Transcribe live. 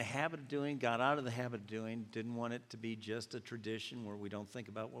habit of doing, got out of the habit of doing, didn't want it to be just a tradition where we don't think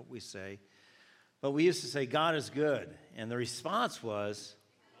about what we say. But we used to say, God is good. And the response was,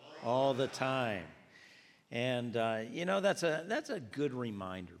 all the time. And, that's a good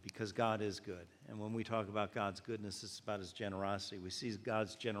reminder because God is good. And when we talk about God's goodness, it's about his generosity. We see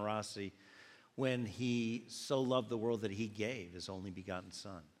God's generosity when he so loved the world that he gave his only begotten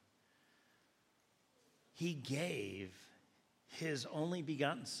son. He gave his only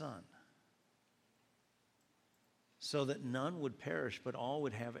begotten son so that none would perish, but all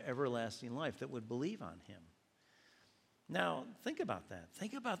would have everlasting life that would believe on him. Now, think about that.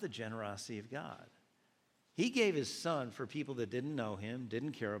 Think about the generosity of God. He gave his son for people that didn't know him,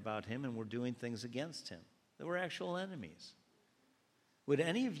 didn't care about him, and were doing things against him, that were actual enemies. Would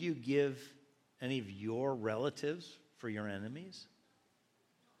any of you give any of your relatives for your enemies?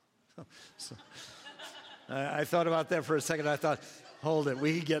 I thought about that for a second. I thought, hold it,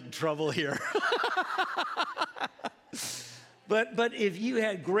 we could get in trouble here. But if you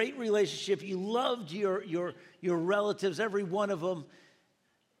had great relationship, you loved your relatives, every one of them,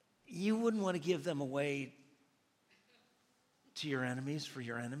 you wouldn't want to give them away to your enemies for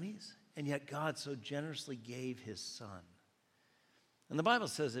your enemies. And yet God so generously gave his son. And the Bible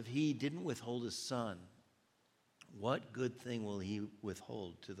says if he didn't withhold his son, what good thing will he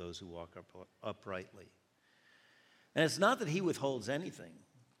withhold to those who walk uprightly? And it's not that he withholds anything,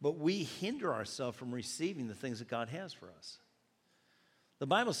 but we hinder ourselves from receiving the things that God has for us. The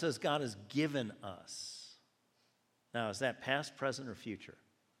Bible says God has given us. Now, is that past, present, or future?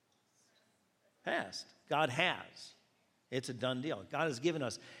 Past. God has. It's a done deal. God has given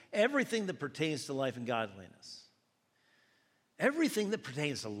us everything that pertains to life and godliness. Everything that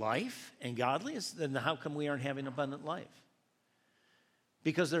pertains to life and godliness, then how come we aren't having abundant life?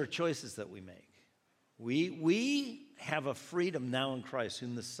 Because there are choices that we make. We have a freedom now in Christ,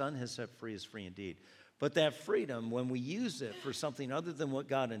 whom the Son has set free is free indeed. But that freedom, when we use it for something other than what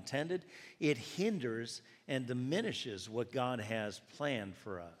God intended, it hinders and diminishes what God has planned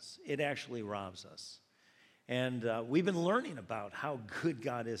for us. It actually robs us. And we've been learning about how good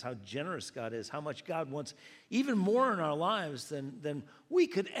God is, how generous God is, how much God wants even more in our lives than we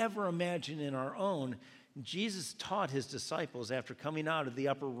could ever imagine in our own. Jesus taught his disciples after coming out of the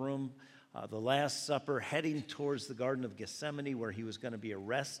upper room, the Last Supper, heading towards the Garden of Gethsemane where he was going to be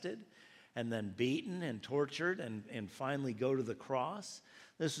arrested and then beaten and tortured and finally go to the cross.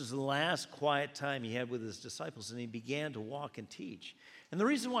 This was the last quiet time he had with his disciples, and he began to walk and teach. And the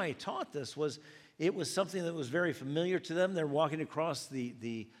reason why he taught this was it was something that was very familiar to them. They're walking across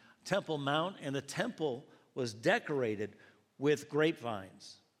the Temple Mount, and the temple was decorated with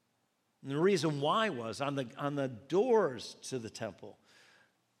grapevines. And the reason why was on the doors to the temple,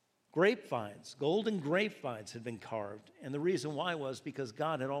 grapevines, golden grapevines had been carved. And the reason why was because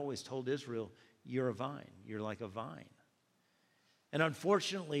God had always told Israel, you're a vine. You're like a vine. And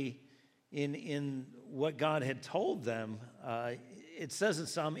unfortunately, in what God had told them, it says in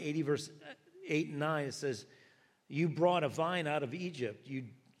Psalm 80, verse 8 and 9, it says, you brought a vine out of Egypt.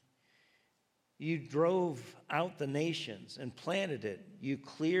 You drove out the nations and planted it. You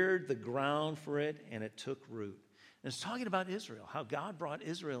cleared the ground for it, and it took root. And it's talking about Israel, how God brought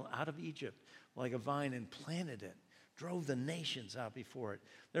Israel out of Egypt like a vine and planted it, drove the nations out before it.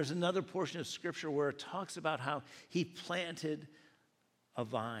 There's another portion of Scripture where it talks about how he planted a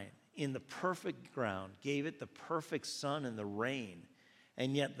vine in the perfect ground, gave it the perfect sun and the rain,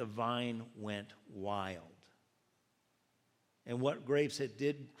 and yet the vine went wild. And what grapes it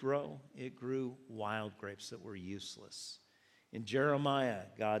did grow? It grew wild grapes that were useless. In Jeremiah,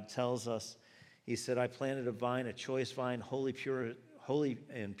 God tells us, he said, I planted a vine, a choice vine, holy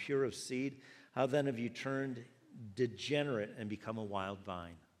and pure of seed. How then have you turned degenerate and become a wild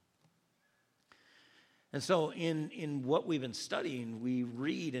vine? And so in what we've been studying, we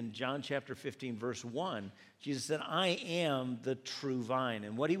read in John chapter 15, verse 1, Jesus said, I am the true vine.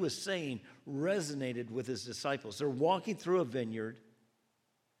 And what he was saying resonated with his disciples. They're walking through a vineyard.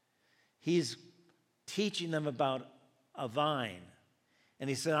 He's teaching them about a vine. And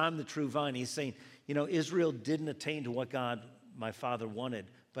he said, I'm the true vine. He's saying, Israel didn't attain to what God, my Father, wanted,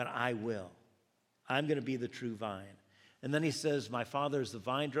 but I will. I'm going to be the true vine. And then he says, my Father is the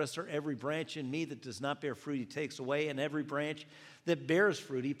vine dresser. Every branch in me that does not bear fruit, he takes away. And every branch that bears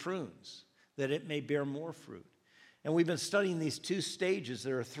fruit, he prunes, that it may bear more fruit. And we've been studying these two stages.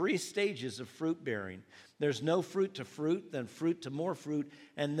 There are 3 stages of fruit bearing. There's no fruit to fruit, then fruit to more fruit.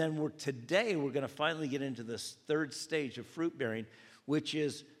 And then today we're going to finally get into this 3rd stage of fruit bearing, which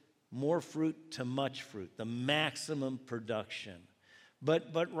is more fruit to much fruit, the maximum production.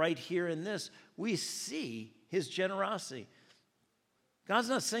 But right here in this, we see his generosity. God's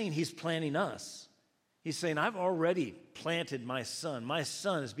not saying he's planting us. He's saying, I've already planted my son. My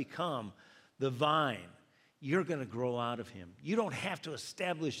son has become the vine. You're going to grow out of him. You don't have to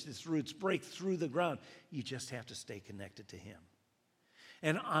establish these roots, break through the ground. You just have to stay connected to him.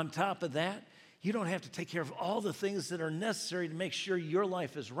 And on top of that, you don't have to take care of all the things that are necessary to make sure your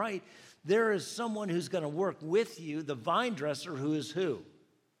life is right. There is someone who's going to work with you, the vine dresser, who is who?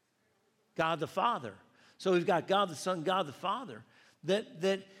 God the Father. So we've got God the Son, God the Father,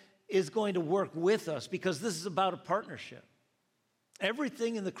 that is going to work with us, because this is about a partnership.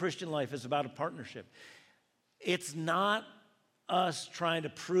 Everything in the Christian life is about a partnership. It's not us trying to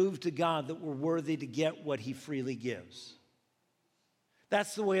prove to God that we're worthy to get what he freely gives.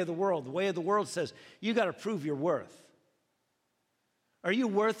 That's the way of the world. The way of the world says, you got to prove your worth. Are you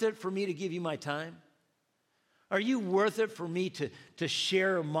worth it for me to give you my time? Are you worth it for me to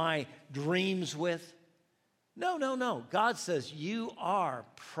share my dreams with? No, no, no. God says you are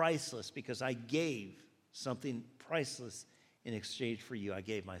priceless because I gave something priceless in exchange for you. I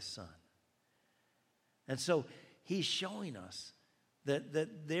gave my son. And so he's showing us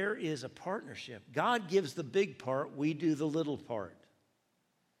that there is a partnership. God gives the big part, we do the little part.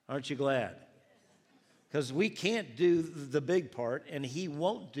 Aren't you glad? Because we can't do the big part, and he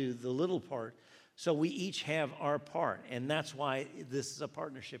won't do the little part. So we each have our part, and that's why this is a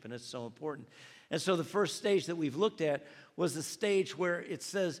partnership, and it's so important. And so the first stage that we've looked at was the stage where it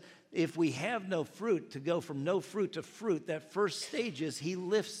says if we have no fruit, to go from no fruit to fruit, that first stage is he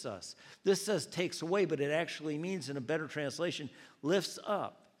lifts us. This says takes away, but it actually means, in a better translation, lifts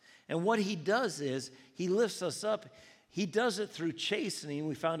up. And what he does is he lifts us up. He does it through chastening.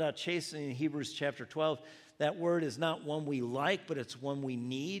 We found out chastening in Hebrews chapter 12. That word is not one we like, but it's one we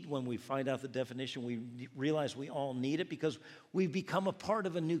need. When we find out the definition, we realize we all need it because we've become a part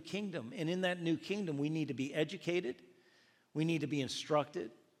of a new kingdom. And in that new kingdom, we need to be educated. We need to be instructed.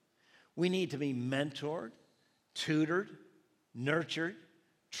 We need to be mentored, tutored, nurtured,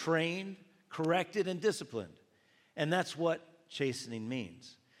 trained, corrected, and disciplined. And that's what chastening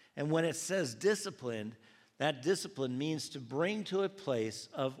means. And when it says disciplined, that discipline means to bring to a place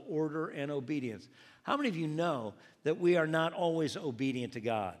of order and obedience. How many of you know that we are not always obedient to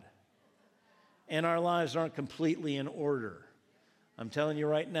God? And our lives aren't completely in order. I'm telling you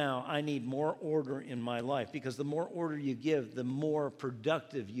right now, I need more order in my life, because the more order you give, the more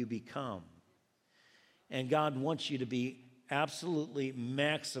productive you become. And God wants you to be absolutely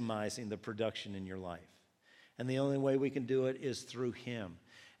maximizing the production in your life. And the only way we can do it is through him.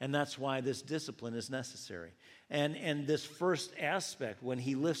 And that's why this discipline is necessary. And this first aspect, when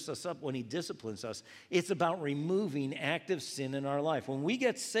he lifts us up, when he disciplines us, it's about removing active sin in our life. When we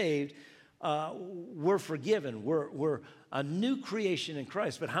get saved, we're forgiven. We're a new creation in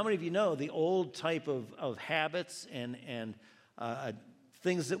Christ. But how many of you know the old type of habits and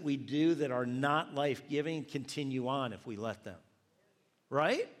things that we do that are not life-giving continue on if we let them?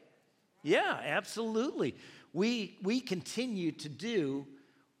 Right? Yeah, absolutely. We continue to do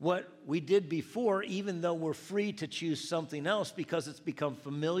what we did before, even though we're free to choose something else because it's become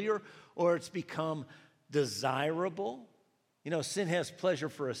familiar or it's become desirable. You know, sin has pleasure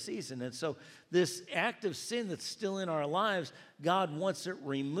for a season. And so this act of sin that's still in our lives, God wants it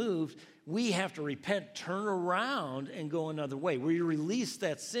removed. We have to repent, turn around, and go another way. We release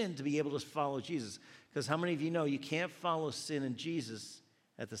that sin to be able to follow Jesus. Because how many of you know you can't follow sin and Jesus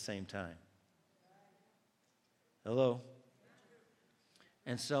at the same time? Hello?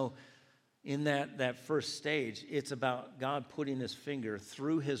 And so in that first stage, it's about God putting his finger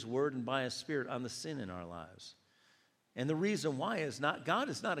through his word and by his spirit on the sin in our lives. And the reason why is God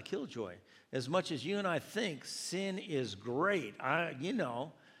is not a killjoy. As much as you and I think sin is great,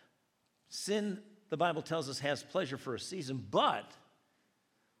 sin, the Bible tells us, has pleasure for a season, but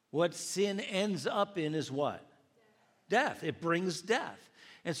what sin ends up in is what? Death. It brings death.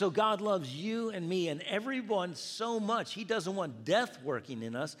 And so God loves you and me and everyone so much. He doesn't want death working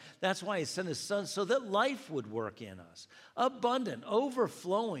in us. That's why he sent his son, so that life would work in us. Abundant,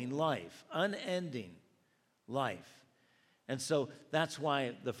 overflowing life, unending life. And so that's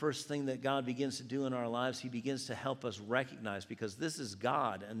why the first thing that God begins to do in our lives, he begins to help us recognize, because this is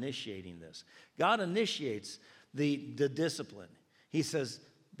God initiating this. God initiates the discipline. He says,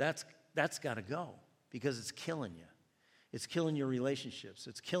 that's got to go because it's killing you. It's killing your relationships.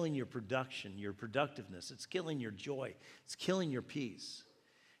 It's killing your production, your productiveness. It's killing your joy. It's killing your peace.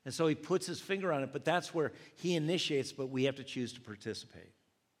 And so he puts his finger on it, but that's where he initiates, but we have to choose to participate.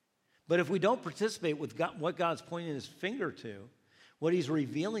 But if we don't participate with God, what God's pointing his finger to, what he's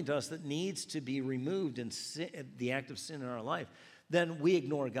revealing to us that needs to be removed in sin, the act of sin in our life, then we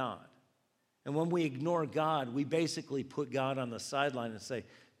ignore God. And when we ignore God, we basically put God on the sideline and say,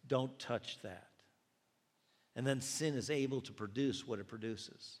 don't touch that. And then sin is able to produce what it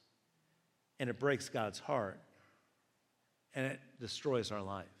produces. And it breaks God's heart. And it destroys our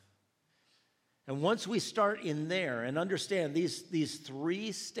life. And once we start in there and understand these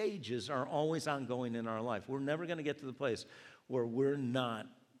three stages are always ongoing in our life, we're never going to get to the place where we're not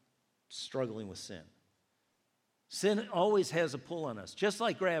struggling with sin. Sin always has a pull on us, just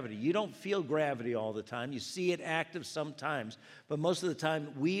like gravity. You don't feel gravity all the time. You see it active sometimes, but most of the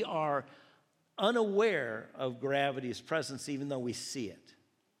time we are unaware of gravity's presence even though we see it.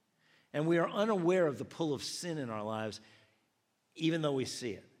 And we are unaware of the pull of sin in our lives even though we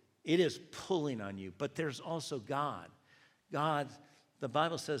see it. It is pulling on you, but there's also God. God, the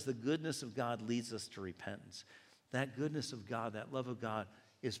Bible says the goodness of God leads us to repentance. That goodness of God, that love of God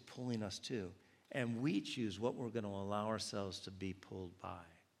is pulling us too. And we choose what we're going to allow ourselves to be pulled by.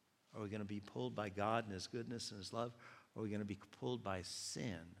 Are we going to be pulled by God and his goodness and his love? Or are we going to be pulled by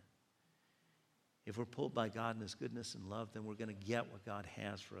sin? If we're pulled by God and his goodness and love, then we're going to get what God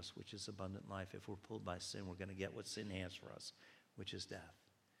has for us, which is abundant life. If we're pulled by sin, we're going to get what sin has for us, which is death.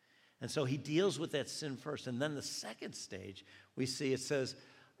 And so he deals with that sin first. And then the second stage, we see it says,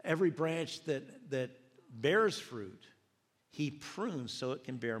 every branch that bears fruit, he prunes so it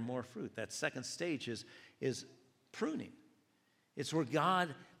can bear more fruit. That second stage is pruning. It's where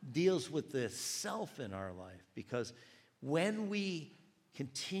God deals with the self in our life. Because when we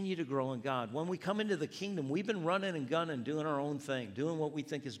continue to grow in God, when we come into the kingdom, we've been running and gunning, doing our own thing, doing what we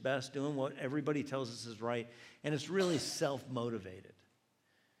think is best, doing what everybody tells us is right, and it's really self-motivated.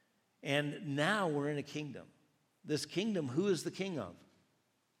 And now we're in a kingdom. This kingdom, who is the king of?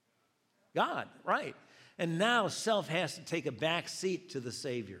 God, right. And now self has to take a back seat to the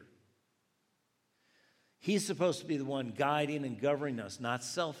Savior. He's supposed to be the one guiding and governing us, not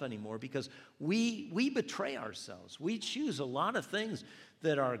self anymore, because we betray ourselves. We choose a lot of things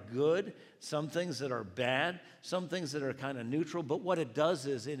that are good, some things that are bad, some things that are kind of neutral, but what it does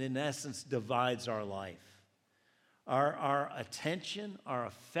is it, in essence, divides our life. Our attention, our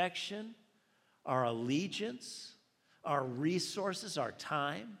affection, our allegiance, our resources, our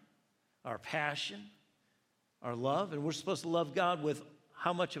time, our passion, our love. And we're supposed to love God with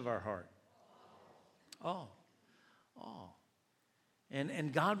how much of our heart? All.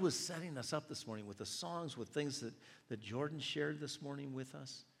 And God was setting us up this morning with the songs, with things that Jordan shared this morning with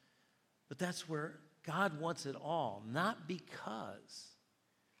us. But that's where God wants it all, not because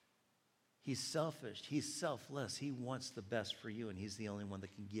he's selfish, he's selfless. He wants the best for you, and he's the only one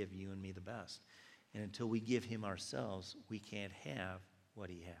that can give you and me the best. And until we give him ourselves, we can't have what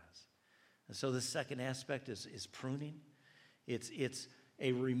he has. And so the second aspect is pruning. It's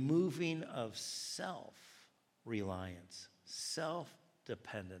a removing of self-reliance,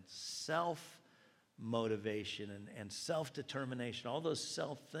 self-dependence, self-motivation, and self-determination, all those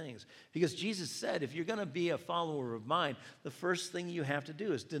self things. Because Jesus said, if you're going to be a follower of mine, the first thing you have to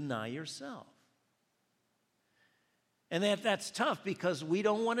do is deny yourself. And that's tough because we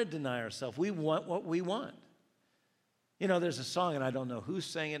don't want to deny ourselves. We want what we want. You know, there's a song, and I don't know who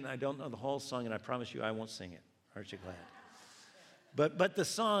sang it, and I don't know the whole song, and I promise you I won't sing it. Aren't you glad? But the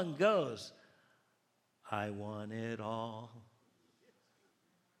song goes, I want it all.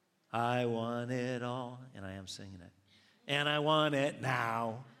 I want it all. And I am singing it. And I want it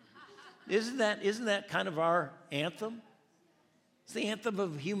now. Isn't that kind of our anthem? It's the anthem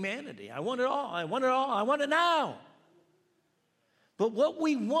of humanity. I want it all. I want it all. I want it now. But what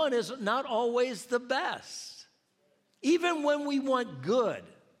we want is not always the best. Even when we want good,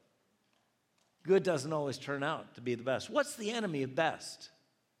 good doesn't always turn out to be the best. What's the enemy of best?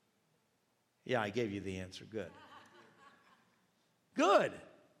 Yeah, I gave you the answer. Good. Good.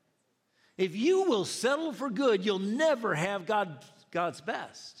 If you will settle for good, you'll never have God's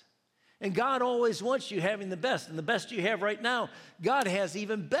best. And God always wants you having the best. And the best you have right now, God has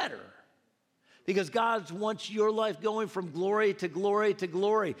even better. Because God wants your life going from glory to glory to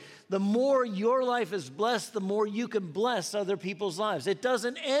glory. The more your life is blessed, the more you can bless other people's lives. It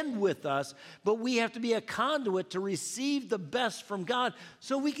doesn't end with us, but we have to be a conduit to receive the best from God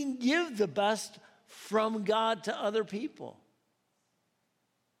so we can give the best from God to other people.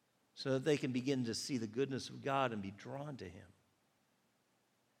 So that they can begin to see the goodness of God and be drawn to him.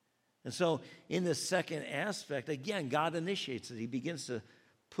 And so in the second aspect, again, God initiates it. He begins to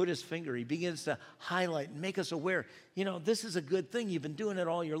put his finger, he begins to highlight and make us aware, you know, this is a good thing. You've been doing it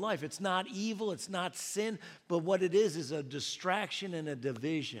all your life. It's not evil, it's not sin, but what it is a distraction and a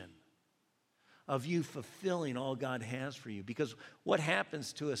division of you fulfilling all God has for you. Because what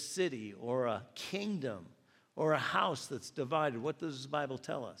happens to a city or a kingdom or a house that's divided, what does the Bible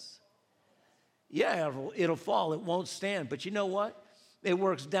tell us? yeah, it'll fall. It won't stand. But you know what? It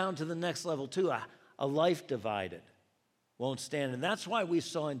works down to the next level too. A life divided won't stand. And that's why we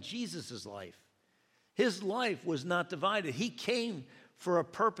saw in Jesus' life, his life was not divided. He came for a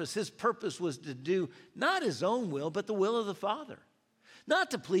purpose. His purpose was to do not his own will, but the will of the Father.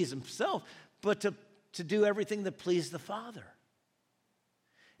 Not to please himself, but to do everything that pleased the Father.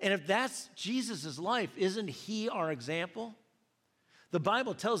 And if that's Jesus' life, isn't he our example? The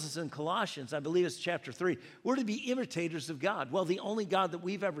Bible tells us in Colossians, I believe it's chapter 3, we're to be imitators of God. Well, the only God that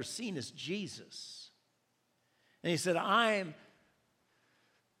we've ever seen is Jesus. And he said, I am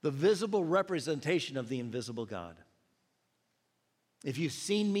the visible representation of the invisible God. If you've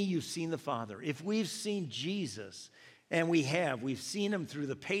seen me, you've seen the Father. If we've seen Jesus, and we've seen him through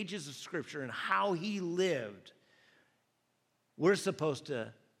the pages of Scripture and how he lived, we're supposed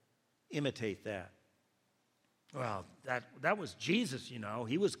to imitate that. Well, that was Jesus, you know.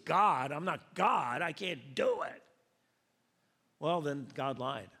 He was God. I'm not God. I can't do it. Well, then God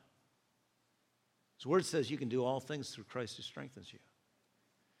lied. His word says you can do all things through Christ who strengthens you.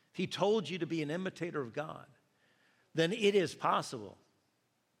 If he told you to be an imitator of God, then it is possible.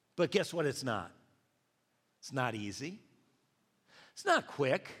 But guess what? It's not. It's not easy. It's not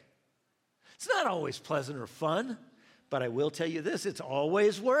quick. It's not always pleasant or fun. But I will tell you this, it's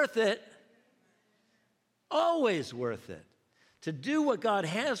always worth it. Always worth it. To do what God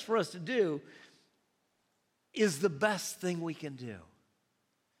has for us to do is the best thing we can do.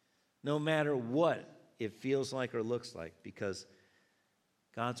 No matter what it feels like or looks like, because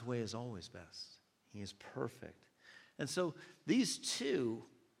God's way is always best. He is perfect. And so these two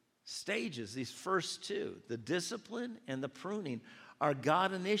stages, these first two, the discipline and the pruning, are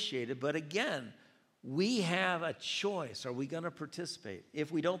God-initiated. But again, we have a choice. Are we going to participate?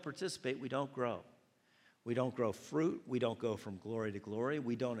 If we don't participate, we don't grow. We don't grow fruit. We don't go from glory to glory.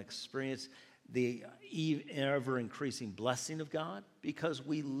 We don't experience the ever-increasing blessing of God because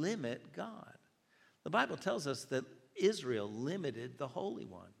we limit God. The Bible tells us that Israel limited the Holy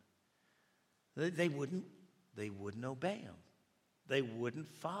One. They wouldn't obey him. They wouldn't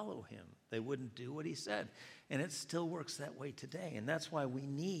follow him. They wouldn't do what he said. And it still works that way today. And that's why we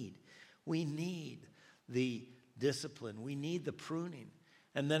need the discipline. We need the pruning.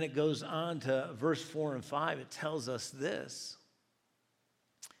 And then it goes on to verse 4 and 5. It tells us this.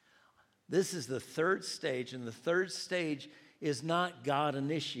 This is the third stage, and the third stage is not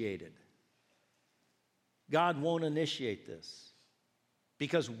God-initiated. God won't initiate this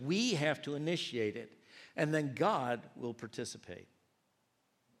because we have to initiate it, and then God will participate.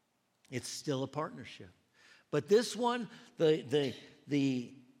 It's still a partnership. But this one, the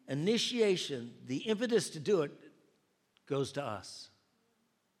initiation, the impetus to do it goes to us.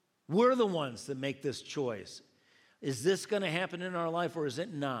 We're the ones that make this choice. Is this going to happen in our life or is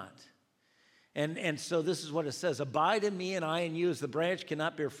it not? And so this is what it says. Abide in me and I in you, as the branch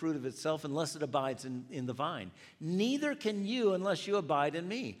cannot bear fruit of itself unless it abides in the vine. Neither can you unless you abide in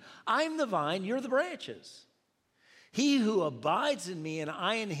me. I'm the vine, you're the branches. He who abides in me and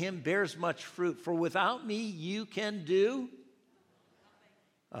I in him bears much fruit. For without me you can do.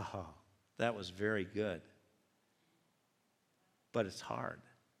 Oh, that was very good. But it's hard.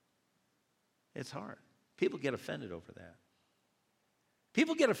 It's hard. People get offended over that.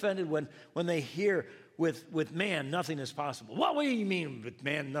 People get offended when they hear with man, nothing is possible. What do you mean with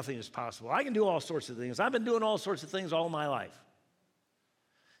man, nothing is possible? I can do all sorts of things. I've been doing all sorts of things all my life.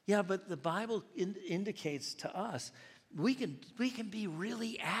 Yeah, but the Bible indicates to us we can be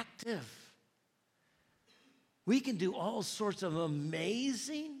really active. We can do all sorts of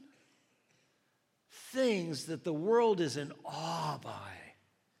amazing things that the world is in awe by.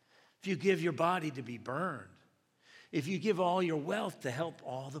 If you give your body to be burned, if you give all your wealth to help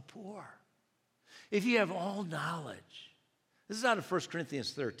all the poor, if you have all knowledge. This is out of 1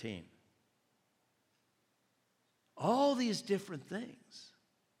 Corinthians 13. All these different things.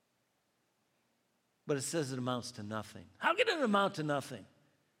 But it says it amounts to nothing. How can it amount to nothing?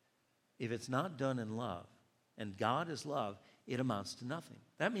 If it's not done in love, and God is love, it amounts to nothing.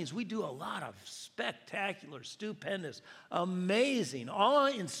 That means we do a lot of spectacular, stupendous, amazing,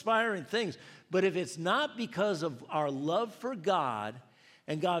 awe-inspiring things. But if it's not because of our love for God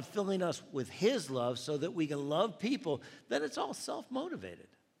and God filling us with his love so that we can love people, then it's all self-motivated.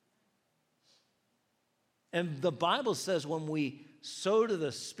 And the Bible says when we sow to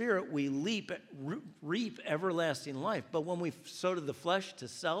the Spirit, we reap everlasting life. But when we sow to the flesh, to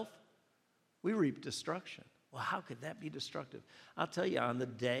self, we reap destruction. Well, how could that be destructive? I'll tell you, on the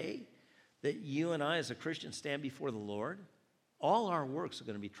day that you and I as a Christian stand before the Lord, all our works are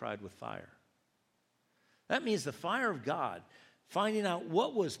going to be tried with fire. That means the fire of God finding out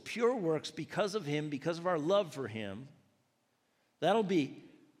what was pure works because of him, because of our love for him. That'll be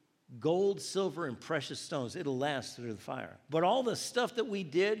gold, silver, and precious stones. It'll last through the fire. But all the stuff that we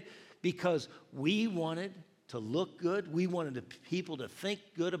did because we wanted to look good, we wanted people to think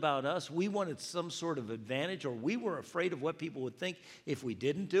good about us, we wanted some sort of advantage, or we were afraid of what people would think if we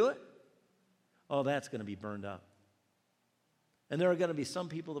didn't do it, oh, that's going to be burned up. And there are going to be some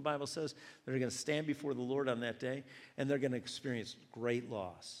people, the Bible says, that are going to stand before the Lord on that day, and they're going to experience great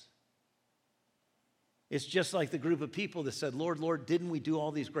loss. It's just like the group of people that said, Lord, Lord, didn't we do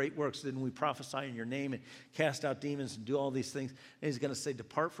all these great works? Didn't we prophesy in your name and cast out demons and do all these things? And he's going to say,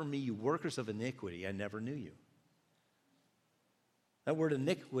 depart from me, you workers of iniquity. I never knew you. That word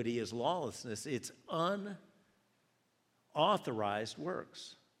iniquity is lawlessness. It's unauthorized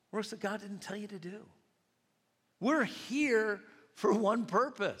works. Works that God didn't tell you to do. We're here for one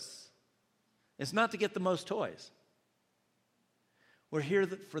purpose. It's not to get the most toys. We're here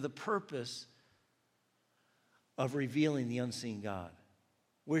for the purpose of revealing the unseen God.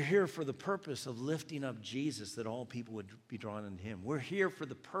 We're here for the purpose of lifting up Jesus, that all people would be drawn into him. We're here for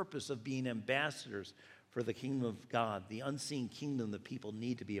the purpose of being ambassadors for the kingdom of God, the unseen kingdom that people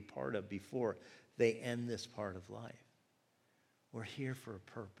need to be a part of before they end this part of life. We're here for a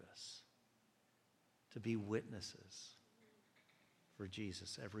purpose, to be witnesses for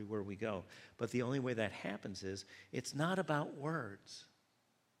Jesus everywhere we go. But the only way that happens is, it's not about words.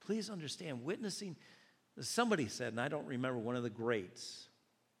 Please understand, witnessing, somebody said, and I don't remember, one of the greats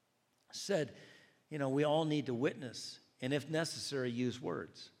said, we all need to witness, and if necessary, use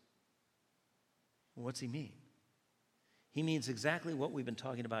words. Well, what's he mean? He means exactly what we've been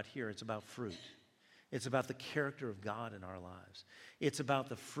talking about here. It's about fruit. It's about the character of God in our lives. It's about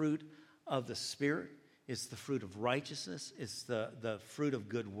the fruit of the Spirit. It's the fruit of righteousness. It's the fruit of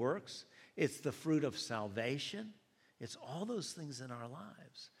good works. It's the fruit of salvation. It's all those things in our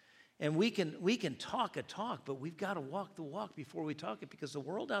lives. And we can talk a talk, but we've got to walk the walk before we talk it, because the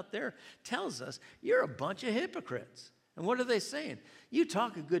world out there tells us you're a bunch of hypocrites. And what are they saying? You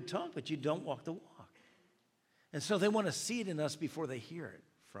talk a good talk, but you don't walk the walk. And so they want to see it in us before they hear it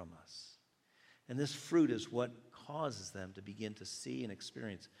from us. And this fruit is what causes them to begin to see and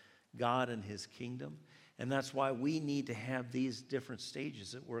experience God and his kingdom. And that's why we need to have these different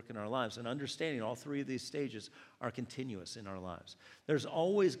stages at work in our lives. And understanding all three of these stages are continuous in our lives. There's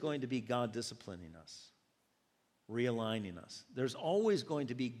always going to be God disciplining us, realigning us. There's always going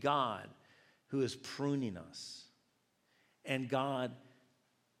to be God who is pruning us. And God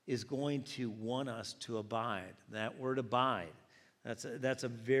is going to want us to abide. That word abide, that's a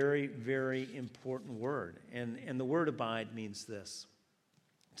very, very important word. And the word abide means this: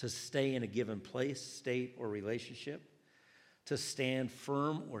 to stay in a given place, state, or relationship, to stand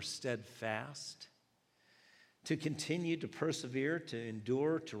firm or steadfast, to continue to persevere, to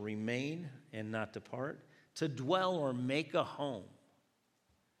endure, to remain and not depart, to dwell or make a home,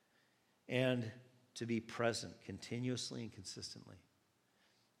 and to be present continuously and consistently.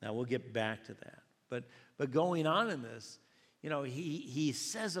 Now, we'll get back to that. But going on in this, he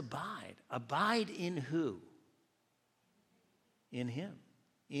says abide. Abide in who? In him.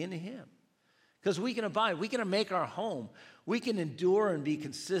 In him. Because we can abide. We can make our home. We can endure and be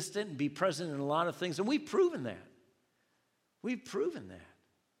consistent and be present in a lot of things. And we've proven that. We've proven that.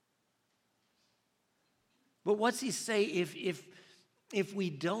 But what's he say? If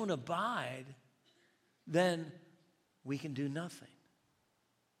we don't abide, then we can do nothing.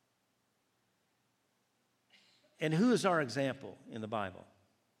 And who is our example in the Bible?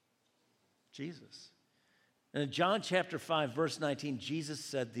 Jesus. And in John chapter 5, verse 19, Jesus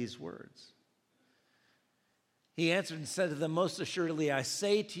said these words. He answered and said to them, most assuredly, I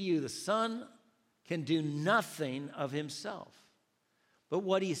say to you, the Son can do nothing of himself, but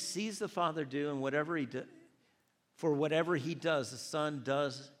what he sees the Father do, and whatever he does, the Son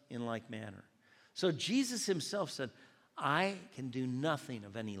does in like manner. So Jesus himself said, I can do nothing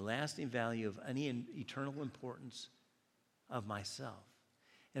of any lasting value, of any eternal importance of myself.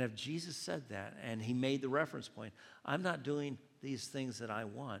 And if Jesus said that, and he made the reference point, I'm not doing these things that I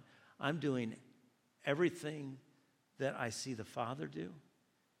want. I'm doing everything that I see the Father do,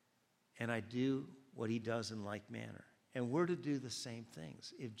 and I do what he does in like manner. And we're to do the same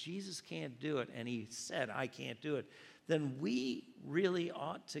things. If Jesus can't do it, and he said, I can't do it, then we really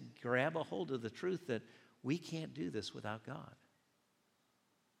ought to grab a hold of the truth that we can't do this without God.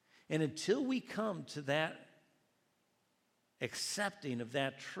 And until we come to that accepting of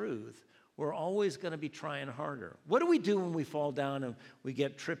that truth, we're always going to be trying harder. What do we do when we fall down and we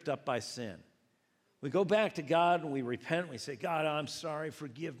get tripped up by sin? We go back to God and we repent. We say, God, I'm sorry,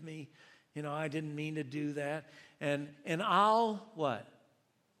 forgive me. I didn't mean to do that. And I'll what?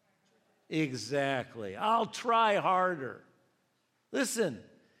 Exactly. I'll try harder. Listen,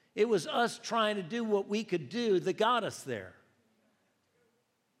 it was us trying to do what we could do that got us there.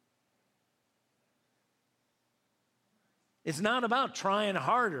 It's not about trying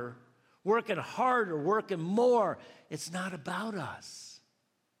harder, working more. It's not about us.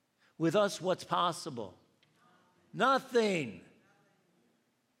 With us, what's possible? Nothing.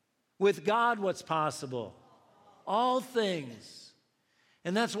 With God, what's possible? All things.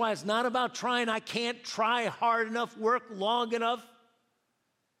 And that's why it's not about trying. I can't try hard enough, work long enough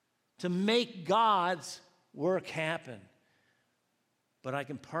to make God's work happen. But I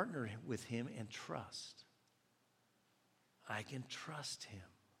can partner with him and trust. I can trust him.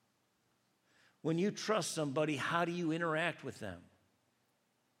 When you trust somebody, how do you interact with them?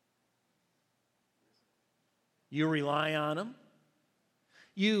 You rely on them.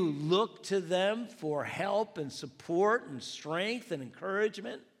 You look to them for help and support and strength and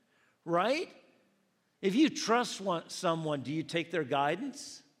encouragement, right? If you trust someone, do you take their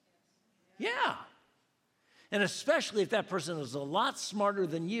guidance? Yeah. And especially if that person is a lot smarter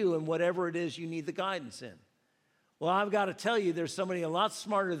than you in whatever it is you need the guidance in. Well, I've got to tell you, there's somebody a lot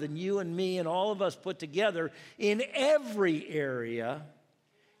smarter than you and me and all of us put together in every area,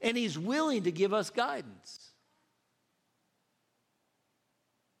 and he's willing to give us guidance.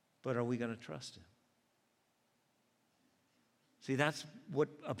 But are we going to trust him? See, that's what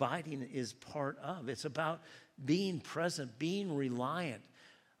abiding is part of. It's about being present, being reliant,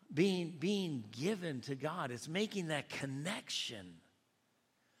 being given to God. It's making that connection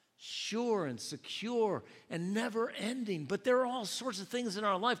sure and secure and never ending. But there are all sorts of things in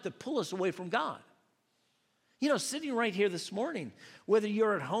our life that pull us away from God. Sitting right here this morning, whether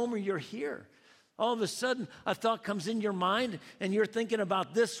you're at home or you're here, all of a sudden a thought comes in your mind and you're thinking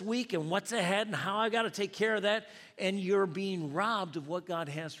about this week and what's ahead and how I got to take care of that, and you're being robbed of what God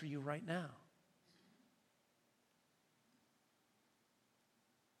has for you right now.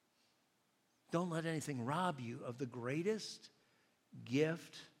 Don't let anything rob you of the greatest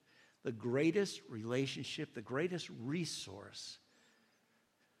gift, the greatest relationship, the greatest resource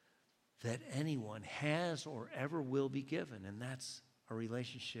that anyone has or ever will be given, and that's a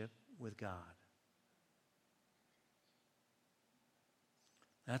relationship with God.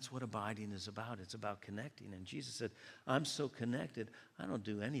 That's what abiding is about. It's about connecting. And Jesus said, I'm so connected, I don't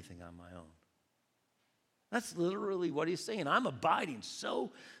do anything on my own. That's literally what he's saying. I'm abiding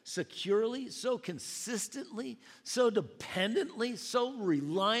so securely, so consistently, so dependently, so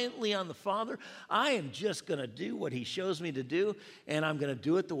reliantly on the Father. I am just going to do what he shows me to do, and I'm going to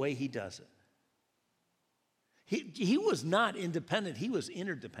do it the way he does it. He was not independent. He was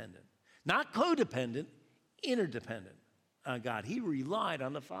interdependent. Not codependent, interdependent on God. He relied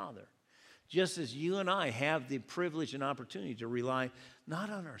on the Father. Just as you and I have the privilege and opportunity to rely not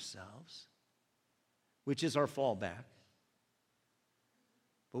on ourselves, which is our fallback.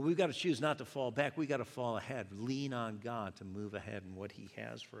 But we've got to choose not to fall back. We've got to fall ahead, lean on God to move ahead in what he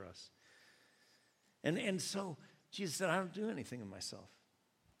has for us. And so Jesus said, I don't do anything of myself.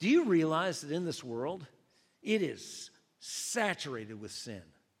 Do you realize that in this world, it is saturated with sin,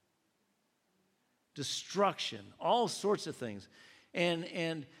 destruction, all sorts of things.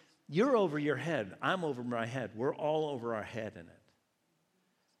 And you're over your head. I'm over my head. We're all over our head in it.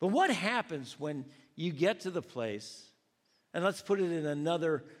 But what happens when you get to the place, and let's put it in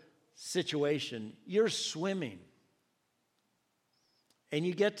another situation, you're swimming, and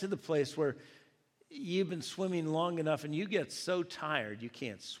you get to the place where you've been swimming long enough and you get so tired you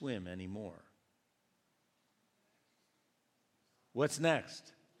can't swim anymore. What's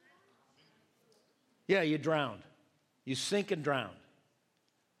next? Yeah, you drowned. You sink and drown.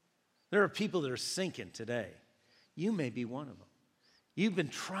 There are people that are sinking today. You may be one of them. You've been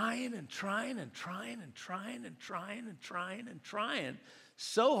trying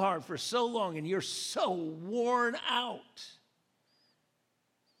so hard for so long, and you're so worn out.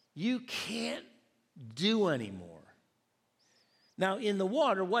 You can't do anymore. Now, in the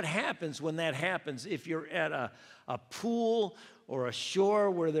water, what happens when that happens? If you're at a pool or a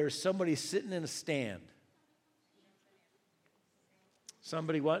shore where there's somebody sitting in a stand.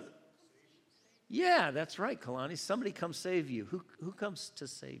 Somebody what? Yeah, that's right, Kalani. Somebody comes save you. Who comes to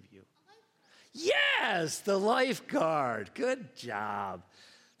save you? Yes, the lifeguard. Good job.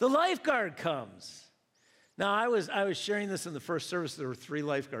 The lifeguard comes. Now, I was sharing this in the first service. There were 3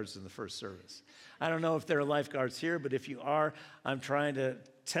 lifeguards in the first service. I don't know if there are lifeguards here, but if you are, I'm trying to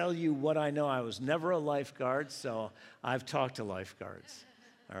tell you what I know. I was never a lifeguard, so I've talked to lifeguards.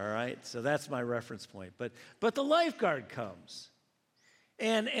 All right, so that's my reference point. But the lifeguard comes.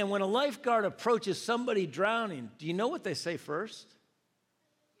 And when a lifeguard approaches somebody drowning, do you know what they say first?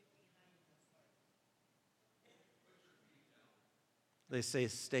 They say,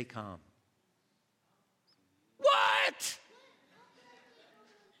 stay calm. What?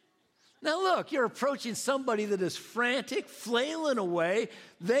 Now look, you're approaching somebody that is frantic, flailing away.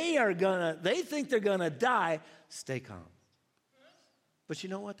 They think they're gonna die. Stay calm. But you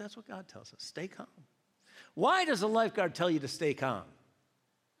know what? That's what God tells us. Stay calm. Why does a lifeguard tell you to stay calm?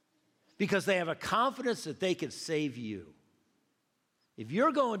 Because they have a confidence that they can save you. If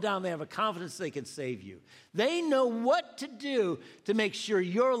you're going down, they have a confidence they can save you. They know what to do to make sure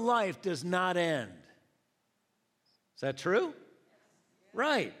your life does not end. Is that true?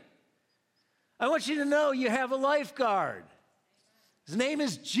 Right. I want you to know you have a lifeguard. His name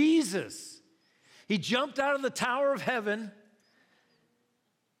is Jesus. He jumped out of the tower of heaven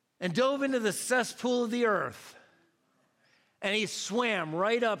and dove into the cesspool of the earth. And he swam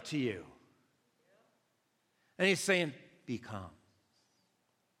right up to you. And he's saying, be calm.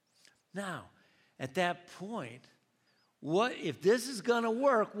 Now, at that point, what if this is going to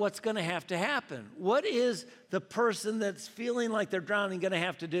work, what's going to have to happen? What is the person that's feeling like they're drowning going to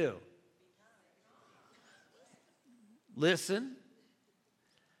have to do? Listen,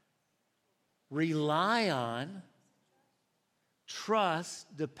 rely on, trust,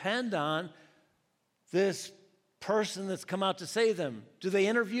 depend on this person that's come out to save them. Do they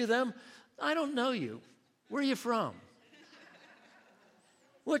interview them? I don't know you. Where are you from?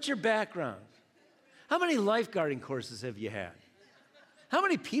 What's your background? How many lifeguarding courses have you had? How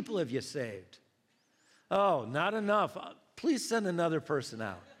many people have you saved? Oh, not enough. Please send another person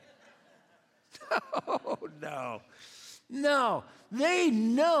out. Oh, no. No, they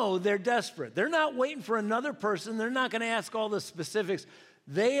know they're desperate. They're not waiting for another person. They're not going to ask all the specifics.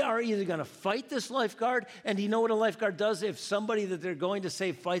 They are either going to fight this lifeguard, and do you know what a lifeguard does if somebody that they're going to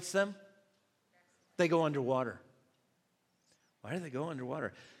save fights them? They go underwater. Why do they go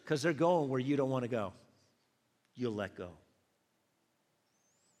underwater? Because they're going where you don't want to go. You'll let go.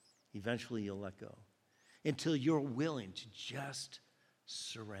 Eventually, you'll let go until you're willing to just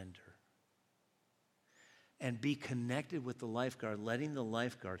surrender and be connected with the lifeguard, letting the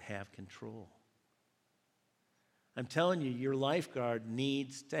lifeguard have control. I'm telling you, your lifeguard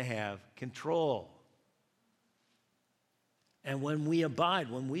needs to have control. And when we abide,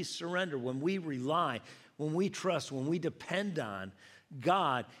 when we surrender, when we rely, when we trust, when we depend on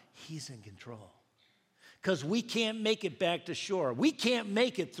God, He's in control. Because we can't make it back to shore. We can't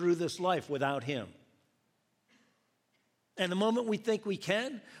make it through this life without Him. And the moment we think we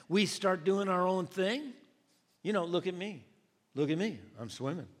can, we start doing our own thing. You know, look at me. Look at me. I'm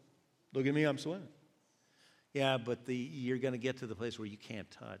swimming. Look at me. I'm swimming. Yeah, but you're going to get to the place where you can't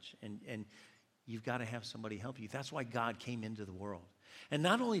touch. And you've got to have somebody help you. That's why God came into the world. And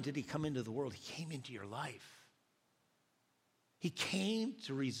not only did He come into the world, He came into your life. He came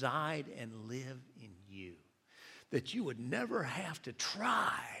to reside and live in you. That you would never have to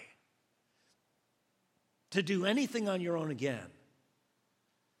try to do anything on your own again.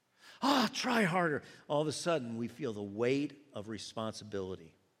 Try harder. All of a sudden, we feel the weight of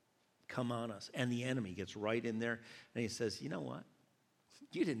responsibility come on us. And the enemy gets right in there, and he says, you know what?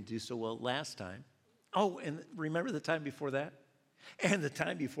 You didn't do so well last time. Oh, and remember the time before that? And the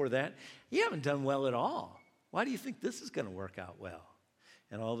time before that? You haven't done well at all. Why do you think this is going to work out well?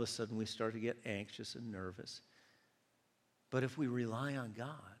 And all of a sudden, we start to get anxious and nervous. But if we rely on God,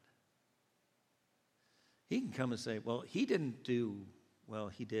 He can come and say, well, he didn't do. Well,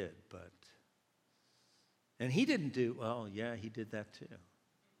 he did, but. And he didn't do, well, yeah, he did that too.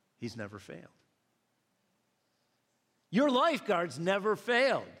 He's never failed. Your lifeguard's never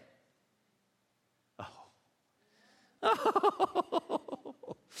failed. Oh.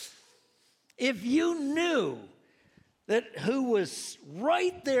 If you knew that who was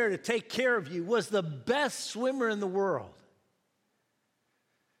right there to take care of you was the best swimmer in the world,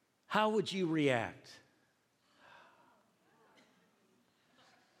 how would you react?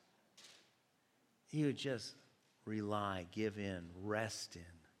 You would just rely, give in, rest in,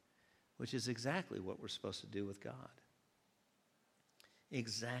 which is exactly what we're supposed to do with God.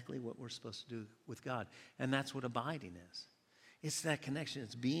 Exactly what we're supposed to do with God. And that's what abiding is. It's that connection.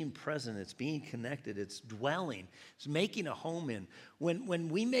 It's being present. It's being connected. It's dwelling. It's making a home in. When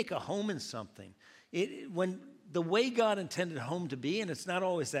we make a home in something, when the way God intended home to be, and it's not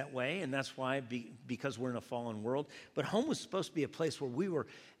always that way, and that's why, because we're in a fallen world, but home was supposed to be a place where we were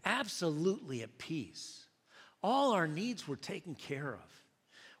absolutely at peace. All our needs were taken care of.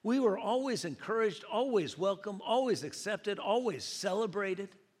 We were always encouraged, always welcome, always accepted, always celebrated.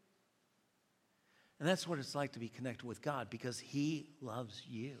 And that's what it's like to be connected with God because he loves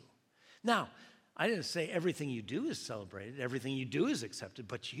you. Now, I didn't say everything you do is celebrated, everything you do is accepted,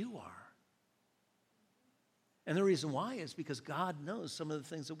 but you are. And the reason why is because God knows some of the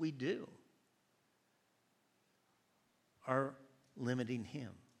things that we do are limiting him.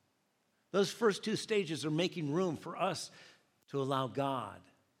 Those first two stages are making room for us to allow God,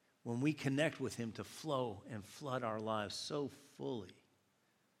 when we connect with him, to flow and flood our lives so fully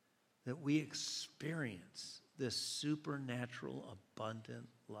that we experience this supernatural, abundant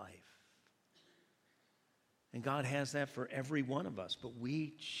life. And God has that for every one of us, but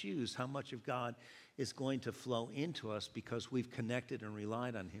we choose how much of God is going to flow into us because we've connected and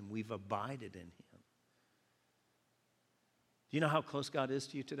relied on him. We've abided in him. Do you know how close God is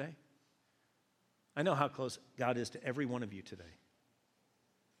to you today? I know how close God is to every one of you today.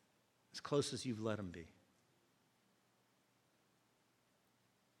 As close as you've let him be.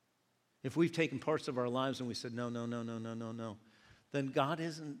 If we've taken parts of our lives and we said, no, then God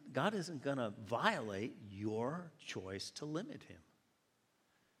isn't going to violate your choice to limit him.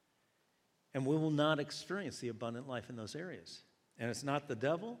 And we will not experience the abundant life in those areas. And it's not the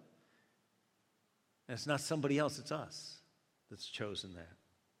devil, and it's not somebody else, it's us that's chosen that.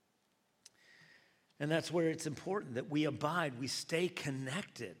 And that's where it's important that we abide, we stay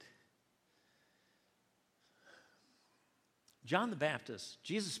connected. John the Baptist,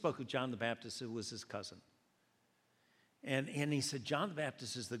 Jesus spoke of John the Baptist, who was his cousin. And he said, John the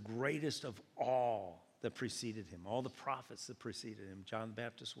Baptist is the greatest of all that preceded him, all the prophets that preceded him. John the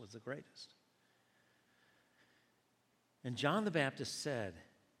Baptist was the greatest. And John the Baptist said,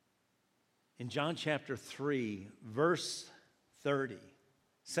 in John chapter 3, verse 30,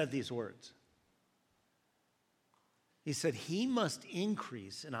 said these words. He said, he must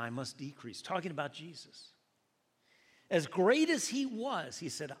increase and I must decrease, talking about Jesus. As great as he was, he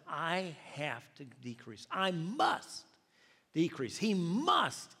said, I have to decrease. I must decrease. He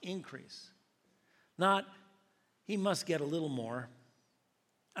must increase. Not, he must get a little more.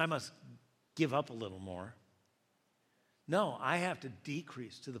 I must give up a little more. No, I have to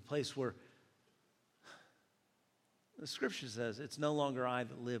decrease to the place where the scripture says, it's no longer I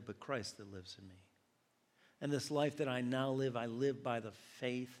that live, but Christ that lives in me. And this life that I now live, I live by the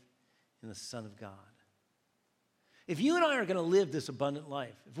faith in the Son of God. If you and I are going to live this abundant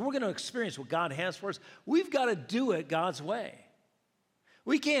life, if we're going to experience what God has for us, we've got to do it God's way.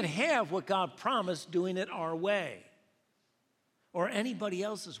 We can't have what God promised doing it our way or anybody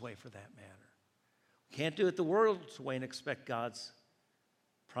else's way for that matter. We can't do it the world's way and expect God's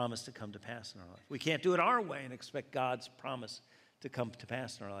promise to come to pass in our life. We can't do it our way and expect God's promise to come to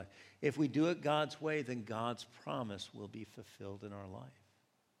pass in our life. If we do it God's way, then God's promise will be fulfilled in our life.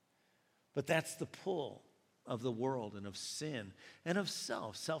 But that's the pull of the world and of sin and of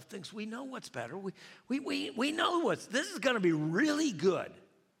self. Self thinks we know what's better. We know this is going to be really good.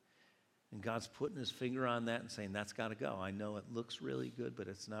 And God's putting his finger on that and saying, that's got to go. I know it looks really good, but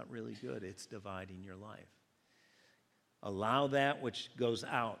it's not really good. It's dividing your life. Allow that which goes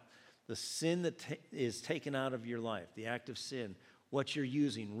out. The sin that is taken out of your life, the act of sin, what you're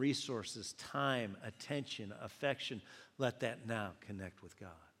using, resources, time, attention, affection, let that now connect with God.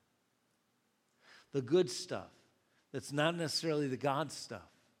 The good stuff that's not necessarily the God stuff.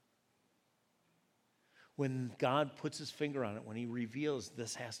 When God puts his finger on it, when he reveals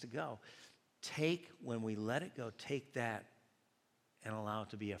this has to go, when we let it go, take that and allow it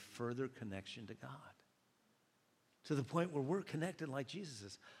to be a further connection to God. To the point where we're connected like Jesus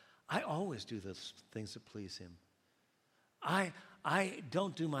is. I always do those things that please him. I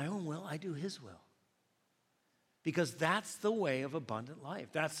don't do my own will, I do his will. Because that's the way of abundant life.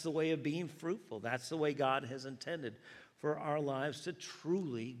 That's the way of being fruitful. That's the way God has intended for our lives to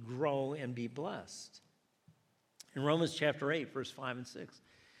truly grow and be blessed. In Romans chapter 8, verse 5 and 6,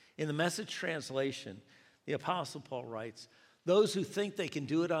 in the Message translation, the Apostle Paul writes, those who think they can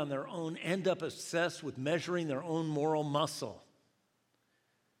do it on their own end up obsessed with measuring their own moral muscle.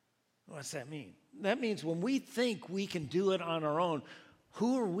 What's that mean? That means when we think we can do it on our own,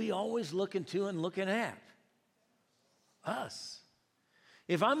 who are we always looking to and looking at? Us.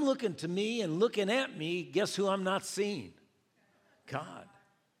 If I'm looking to me and looking at me, guess who I'm not seeing? God.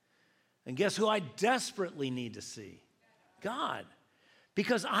 And guess who I desperately need to see? God.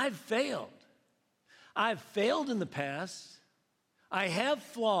 Because I've failed. I've failed in the past. I have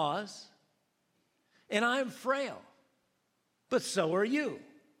flaws. And I'm frail. But so are you.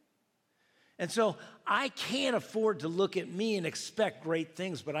 And so I can't afford to look at me and expect great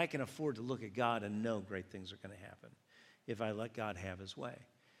things, but I can afford to look at God and know great things are going to happen if I let God have his way.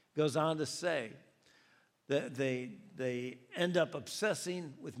 Goes on to say They end up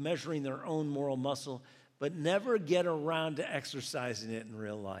obsessing with measuring their own moral muscle, but never get around to exercising it in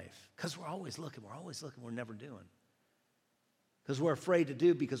real life. Because we're always looking, we're never doing. Because we're afraid to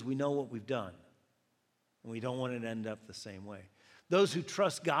do because we know what we've done. And we don't want it to end up the same way. Those who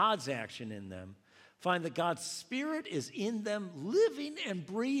trust God's action in them find that God's Spirit is in them, living and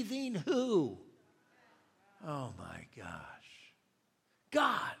breathing who? Oh my gosh.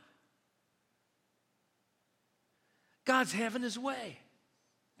 God. God's having his way.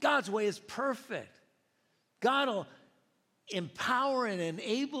 God's way is perfect. God will empower and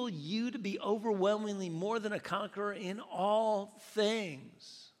enable you to be overwhelmingly more than a conqueror in all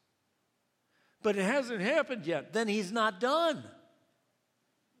things. But it hasn't happened yet. Then he's not done.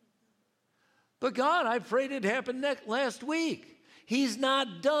 But God, I prayed it happened last week. He's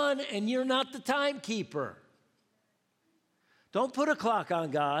not done, and you're not the timekeeper. Don't put a clock on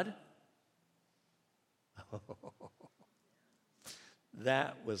God.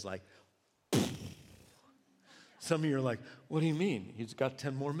 That was like, some of you are like, what do you mean? He's got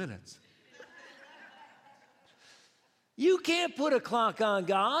 10 more minutes. You can't put a clock on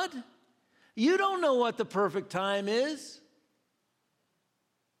God. You don't know what the perfect time is.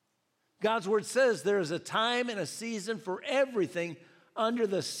 God's word says there is a time and a season for everything under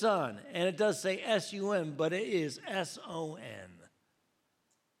the sun. And it does say S-U-N, but it is S-O-N.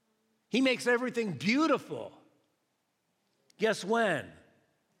 He makes everything beautiful. Guess when?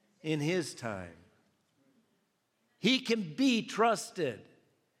 In his time. He can be trusted.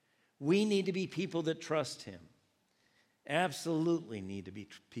 We need to be people that trust him. Absolutely need to be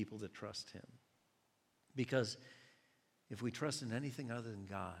people that trust him. Because if we trust in anything other than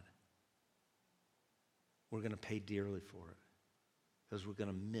God, we're going to pay dearly for it. Because we're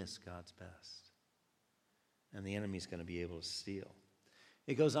going to miss God's best. And the enemy's going to be able to steal.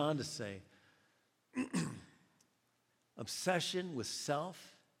 It goes on to say, obsession with self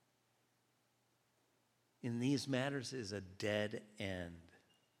in these matters is a dead end.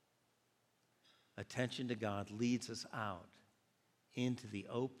 Attention to God leads us out into the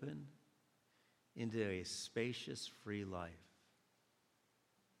open, into a spacious, free life.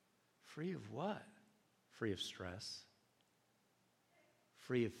 Free of what? Free of stress.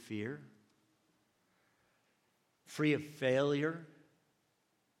 Free of fear. Free of failure.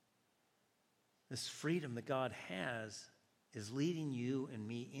 This freedom that God has is leading you and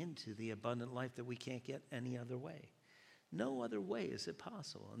me into the abundant life that we can't get any other way. No other way is it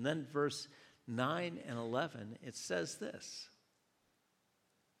possible. And then verse 9 and 11, it says this.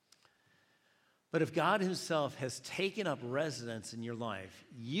 But if God himself has taken up residence in your life,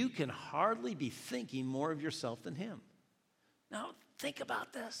 you can hardly be thinking more of yourself than him. Now, think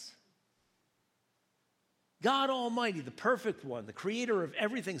about this. God Almighty, the perfect one, the creator of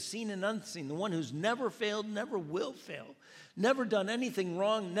everything seen and unseen, the one who's never failed, never will fail, never done anything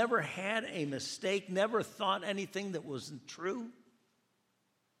wrong, never had a mistake, never thought anything that wasn't true,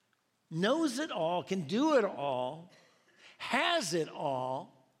 knows it all, can do it all, has it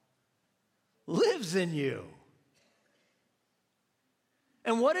all, lives in you.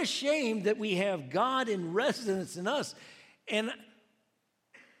 And what a shame that we have God in residence in us. And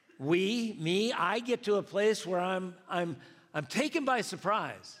I get to a place where I'm taken by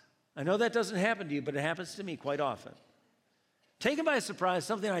surprise. I know that doesn't happen to you, but it happens to me quite often. Taken by surprise,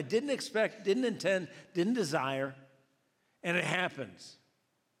 something I didn't expect, didn't intend, didn't desire, and it happens.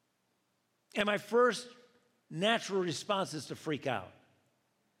 And my first natural response is to freak out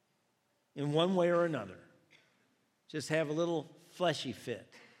in one way or another. Just have a little fleshy fit.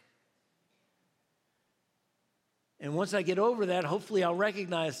 And once I get over that, hopefully I'll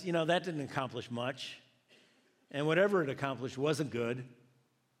recognize, that didn't accomplish much. And whatever it accomplished wasn't good.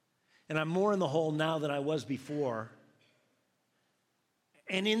 And I'm more in the hole now than I was before.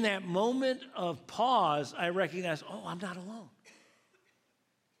 And in that moment of pause, I recognize, I'm not alone.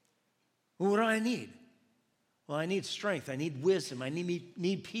 Well, what do I need? Well, I need strength. I need wisdom. I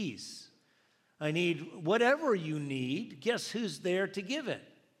need peace. I need whatever you need. Guess who's there to give it?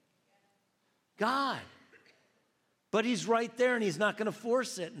 God. But he's right there, and he's not going to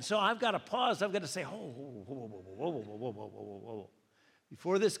force it. And so I've got to pause. I've got to say, whoa.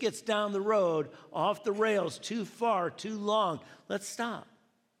 Before this gets down the road, off the rails, too far, too long, let's stop.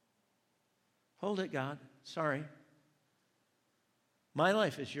 Hold it, God. Sorry. My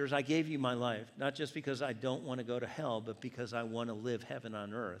life is yours. I gave you my life, not just because I don't want to go to hell, but because I want to live heaven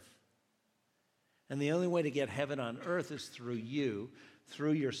on earth. And the only way to get heaven on earth is through you,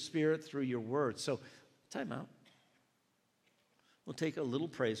 through your spirit, through your word. So, time out. We'll take a little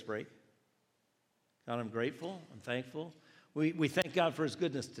praise break. God, I'm grateful. I'm thankful. We thank God for his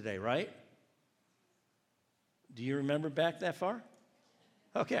goodness today, right? Do you remember back that far?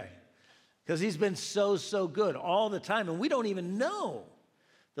 Okay. Because he's been so, so good all the time, and we don't even know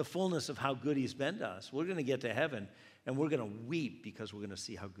the fullness of how good he's been to us. We're going to get to heaven, and we're going to weep because we're going to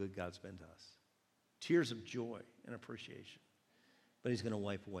see how good God's been to us. Tears of joy and appreciation. But he's going to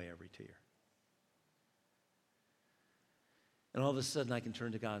wipe away every tear. And all of a sudden, I can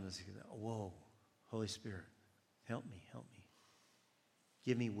turn to God and say, whoa, Holy Spirit, help me, help me.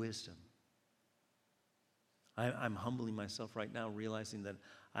 Give me wisdom. I'm humbling myself right now, realizing that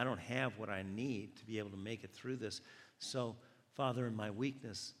I don't have what I need to be able to make it through this. So, Father, in my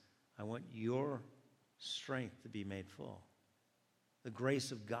weakness, I want your strength to be made full. The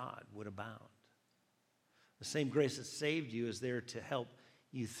grace of God would abound. The same grace that saved you is there to help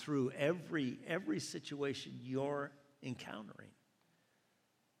you through every situation you're encountering.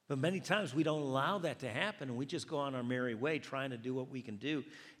 But many times we don't allow that to happen, and we just go on our merry way trying to do what we can do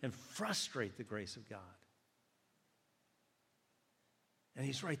and frustrate the grace of God. And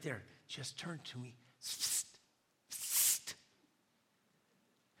he's right there. Just turn to me.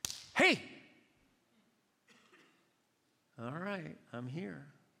 Hey! All right, I'm here.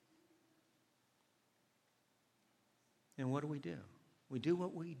 And what do? We do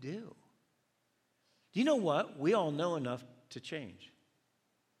what we do. Do you know what? We all know enough to change.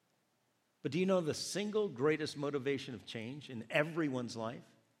 But do you know the single greatest motivation of change in everyone's life?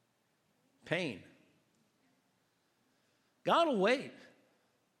 Pain. God will wait.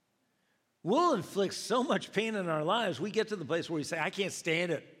 We'll inflict so much pain in our lives, we get to the place where we say, I can't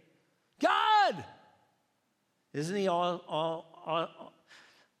stand it. God! Isn't he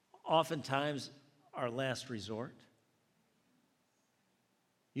oftentimes our last resort?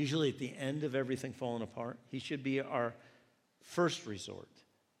 Usually at the end of everything falling apart, he should be our first resort.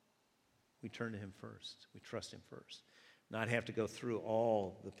 We turn to him first. We trust him first. Not have to go through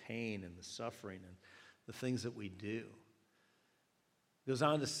all the pain and the suffering and the things that we do. Goes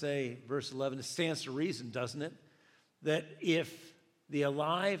on to say, verse 11, it stands to reason, doesn't it, that if the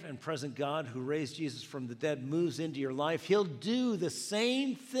alive and present God who raised Jesus from the dead moves into your life, he'll do the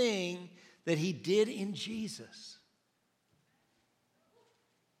same thing that he did in Jesus.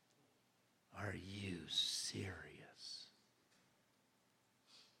 Are you serious?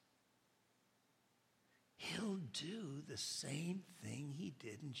 He'll do the same thing he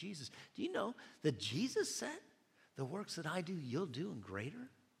did in Jesus. Do you know that Jesus said, the works that I do, you'll do and greater?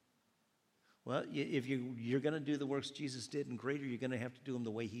 Well, if you're going to do the works Jesus did and greater, you're going to have to do them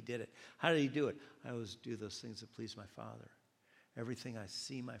the way he did it. How did he do it? I always do those things that please my Father. Everything I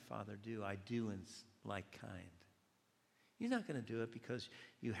see my Father do, I do in like kind. You're not going to do it because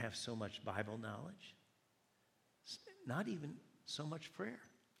you have so much Bible knowledge. Not even so much prayer.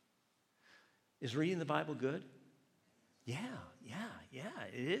 Is reading the Bible good? Yeah,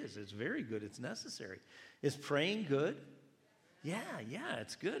 it is. It's very good. It's necessary. Is praying good? Yeah,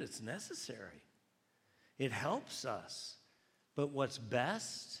 it's good. It's necessary. It helps us. But what's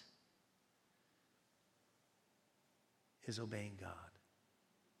best is obeying God.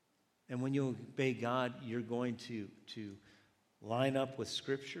 And when you obey God, you're going to line up with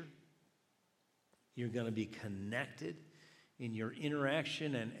Scripture. You're going to be connected in your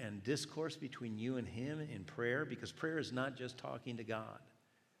interaction and discourse between you and him in prayer, because prayer is not just talking to God.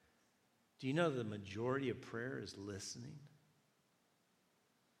 Do you know the majority of prayer is listening?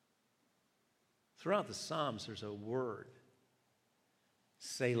 Throughout the Psalms, there's a word,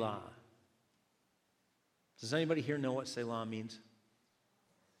 Selah. Does anybody here know what Selah means?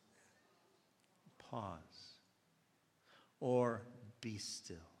 Pause. Or be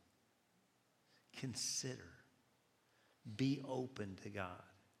still. Consider. Be open to God.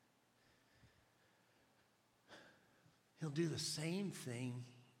 He'll do the same thing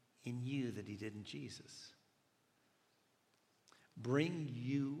in you that he did in Jesus. Bring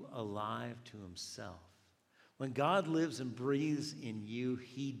you alive to himself. When God lives and breathes in you,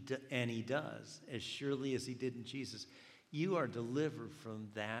 and he does, as surely as he did in Jesus, you are delivered from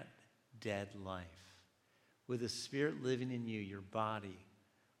that dead life. With the Spirit living in you, your body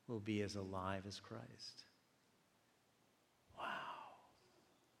will be as alive as Christ.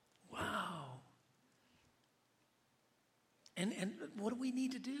 Wow. And what do we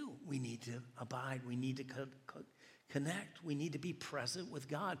need to do? We need to abide. We need to connect. We need to be present with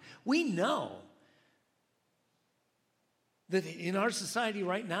God. We know that in our society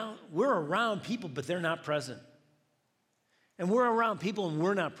right now, we're around people, but they're not present. And we're around people and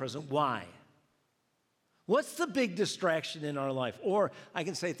we're not present. Why? What's the big distraction in our life? Or I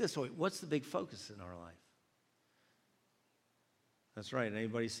can say it this way, what's the big focus in our life? That's right.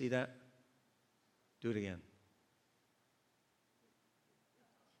 Anybody see that? Do it again.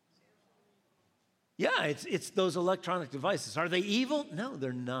 Yeah, it's those electronic devices. Are they evil? No,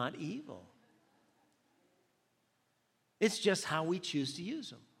 they're not evil. It's just how we choose to use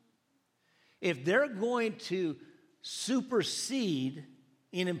them. If they're going to supersede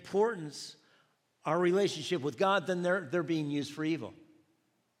in importance our relationship with God, then they're being used for evil.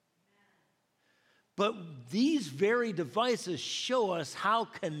 But these very devices show us how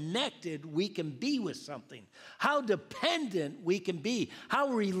connected we can be with something, how dependent we can be, how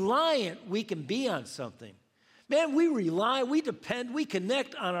reliant we can be on something. Man, we rely, we depend, we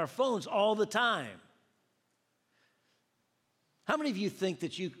connect on our phones all the time. How many of you think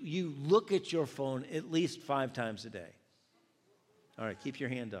that you look at your phone at least 5 times a day? All right, keep your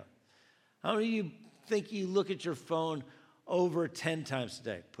hand up. How many of you think you look at your phone over 10 times a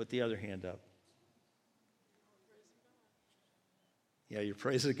day? Put the other hand up. Yeah, you're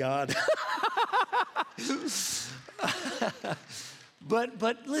praising God.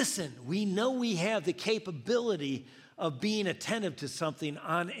 But listen, we know we have the capability of being attentive to something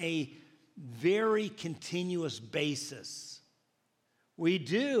on a very continuous basis. We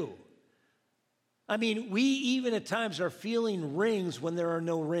do. I mean, we even at times are feeling rings when there are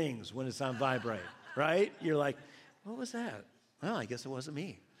no rings, when it's on vibrate, right? You're like, what was that? Well, I guess it wasn't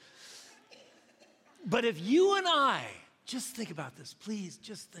me. But if you and I, just think about this, please,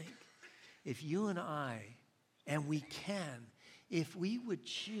 just think. If you and I, and we can, if we would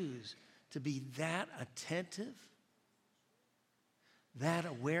choose to be that attentive, that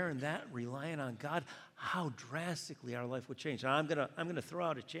aware, and that reliant on God, how drastically our life would change. Now, I'm gonna throw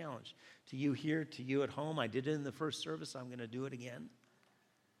out a challenge to you here, to you at home. I did it in the first service. I'm going to do it again.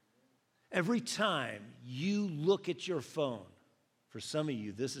 Every time you look at your phone, for some of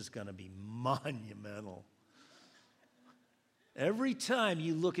you, this is going to be monumental. Every time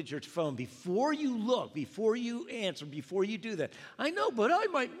you look at your phone, before you look, before you answer, before you do that, I know, but I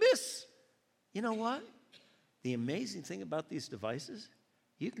might miss. You know what? The amazing thing about these devices,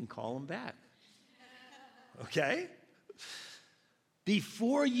 you can call them back. Okay?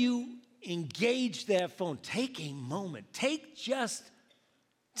 Before you engage that phone, take a moment. Take just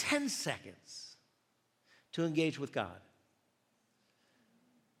 10 seconds to engage with God.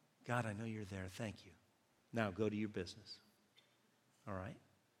 God, I know you're there. Thank you. Now go to your business. All right?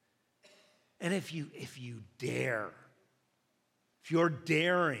 And if you dare, if you're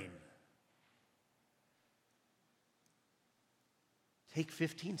daring, take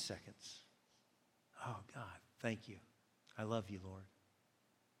 15 seconds. Oh, God, thank you. I love you, Lord.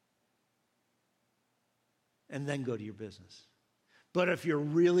 And then go to your business. But if you're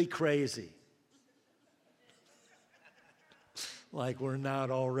really crazy, like we're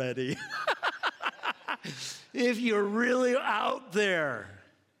not already, if you're really out there,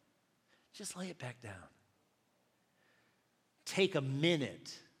 just lay it back down. Take a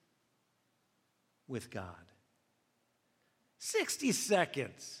minute with God. 60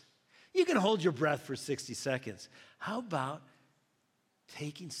 seconds. You can hold your breath for 60 seconds. How about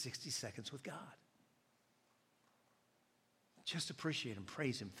taking 60 seconds with God? Just appreciate him,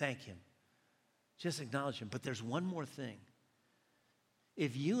 praise him, thank him. Just acknowledge him. But there's one more thing.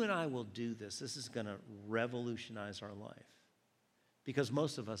 If you and I will do this, this is going to revolutionize our life. Because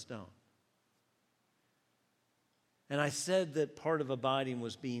most of us don't. And I said that part of abiding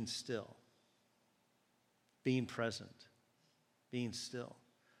was being still, being present, being still.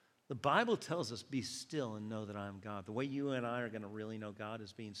 The Bible tells us, be still and know that I am God. The way you and I are going to really know God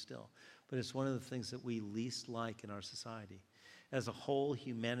is being still. But it's one of the things that we least like in our society. As a whole,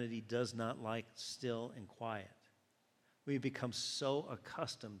 humanity does not like still and quiet. We become so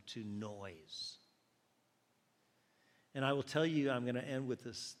accustomed to noise. And I will tell you, I'm going to end with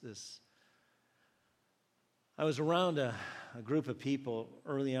this. I was around a group of people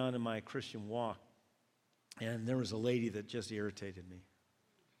early on in my Christian walk, and there was a lady that just irritated me.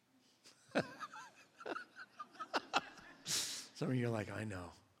 Some of you are like, I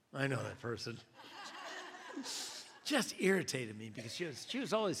know that person. Just irritated me because she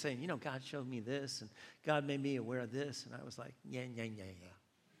was always saying, God showed me this, and God made me aware of this, and I was like, yeah.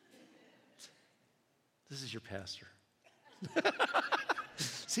 This is your pastor.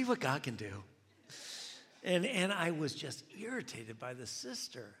 See what God can do. And I was just irritated by the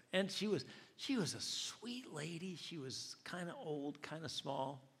sister, and she was a sweet lady. She was kind of old, kind of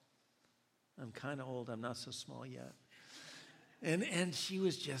small. I'm kind of old. I'm not so small yet. And she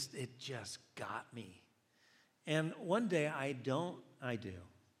was it just got me. And one day I don't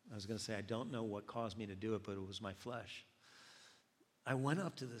know what caused me to do it, but it was my flesh. I went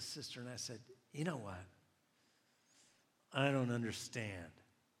up to the sister and I said, you know what? I don't understand.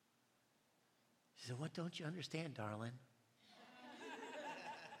 She said, what don't you understand, darling?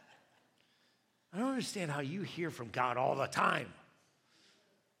 I don't understand how you hear from God all the time.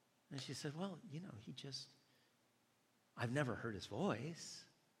 And she said, well, I've never heard his voice.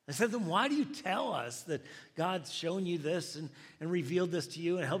 I said, then why do you tell us that God's shown you this and revealed this to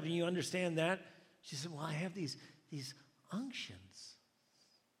you and helping you understand that? She said, well, I have these unctions.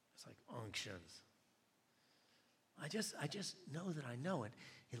 It's like unctions. I just know that I know it.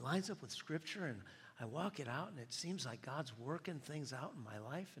 It lines up with Scripture, and I walk it out, and it seems like God's working things out in my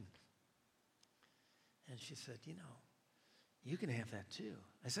life. And she said, you can have that too.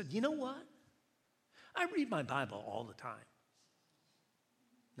 I said, you know what? I read my Bible all the time.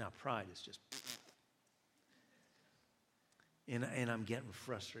 Now, pride is just... And I'm getting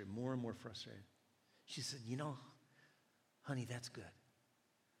frustrated, more and more frustrated. She said, honey, that's good.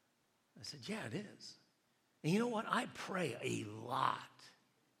 I said, yeah, it is. And you know what? I pray a lot.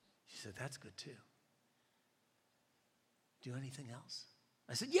 She said, that's good too. Do anything else?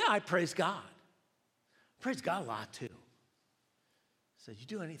 I said, yeah, I praise God. I praise God a lot too. I said, you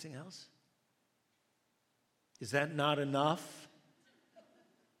do anything else? Is that not enough?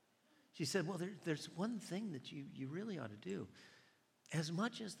 She said, well, there's one thing that you really ought to do, as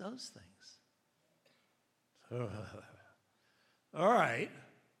much as those things. All right,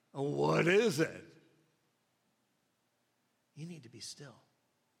 what is it? You need to be still.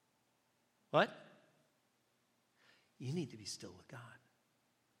 What? You need to be still with God.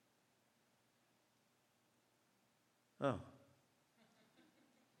 Oh.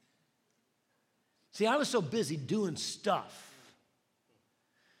 See, I was so busy doing stuff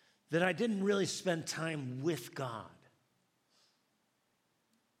that I didn't really spend time with God.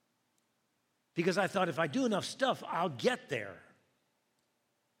 Because I thought if I do enough stuff, I'll get there.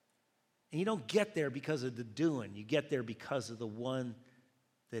 And you don't get there because of the doing. You get there because of the one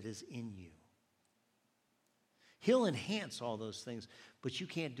that is in you. He'll enhance all those things, but you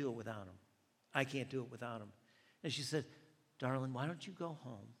can't do it without him. I can't do it without him. And she said, darling, why don't you go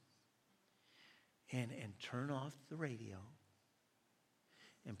home and turn off the radio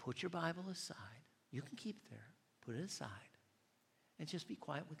and put your Bible aside. You can keep it there. Put it aside and just be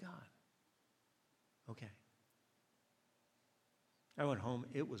quiet with God. Okay. I went home.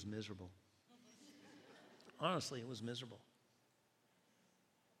 It was miserable. Honestly, it was miserable.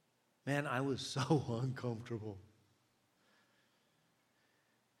 Man, I was so uncomfortable.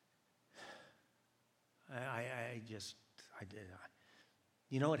 I did.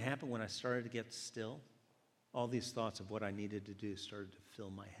 You know what happened when I started to get still? All these thoughts of what I needed to do started to fill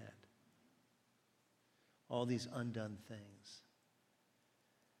my head. All these undone things.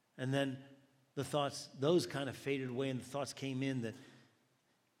 And then the thoughts, those kind of faded away, and the thoughts came in that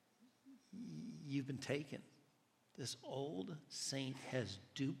you've been taken. This old saint has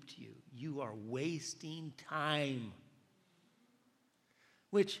duped you. You are wasting time.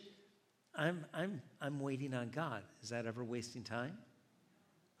 Which I'm waiting on God. Is that ever wasting time?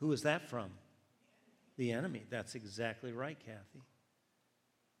 Who is that from? The enemy. That's exactly right, Kathy.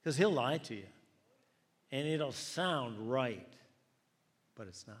 Because he'll lie to you. And it'll sound right, but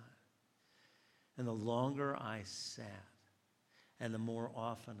it's not. And the longer I sat, and the more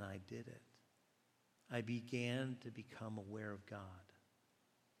often I did it, I began to become aware of God.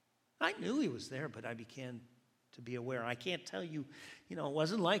 I knew he was there, but I began to be aware. I can't tell you, it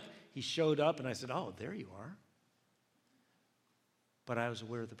wasn't like he showed up and I said, oh, there you are. But I was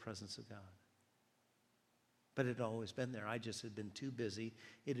aware of the presence of God. But it had always been there. I just had been too busy.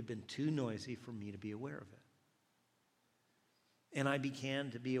 It had been too noisy for me to be aware of it. And I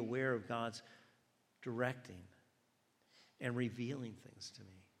began to be aware of God's directing and revealing things to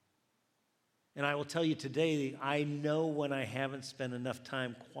me. And I will tell you today, I know when I haven't spent enough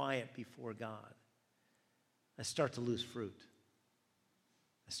time quiet before God, I start to lose fruit.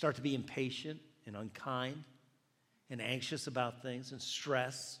 I start to be impatient and unkind and anxious about things and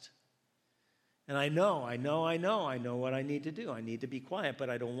stressed. And I know what I need to do. I need to be quiet, but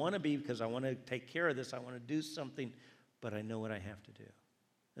I don't want to be because I want to take care of this. I want to do something, but I know what I have to do.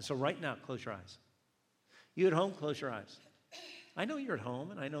 And so right now, close your eyes. You at home, close your eyes. I know you're at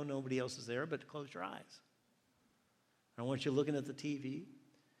home, and I know nobody else is there, but close your eyes. I want you looking at the TV.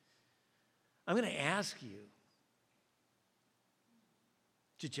 I'm going to ask you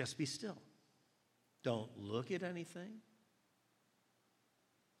to just be still. Don't look at anything.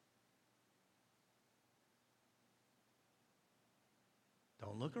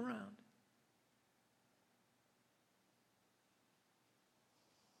 Don't look around.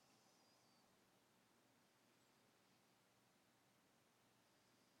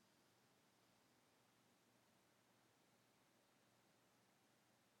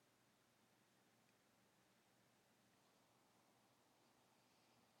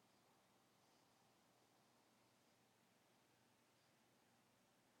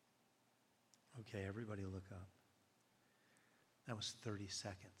 Okay, everybody look up. That was 30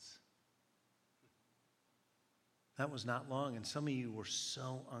 seconds. That was not long, and some of you were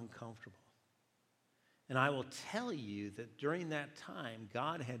so uncomfortable. And I will tell you that during that time,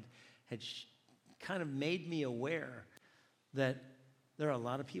 God had kind of made me aware that there are a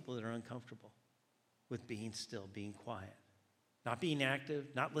lot of people that are uncomfortable with being still, being quiet, not being active,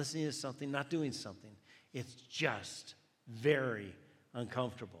 not listening to something, not doing something. It's just very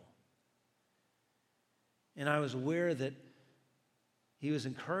uncomfortable. And I was aware that he was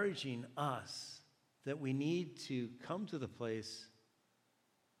encouraging us that we need to come to the place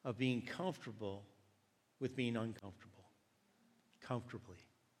of being comfortable with being uncomfortable, comfortably.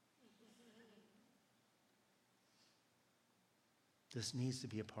 This needs to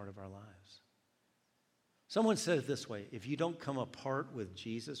be a part of our lives. Someone said it this way: if you don't come apart with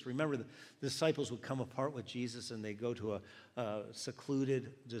Jesus, remember the disciples would come apart with Jesus and they'd go to a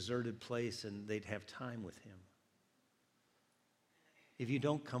secluded, deserted place and they'd have time with him. If you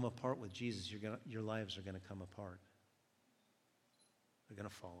don't come apart with Jesus, your lives are going to come apart. They're going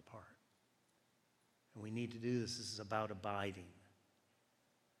to fall apart. And we need to do this. This is about abiding.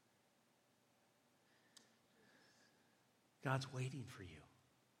 God's waiting for you.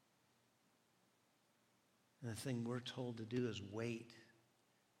 And the thing we're told to do is wait,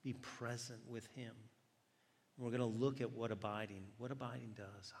 be present with him. And we're going to look at what abiding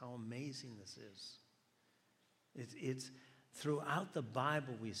does, how amazing this is. It's throughout the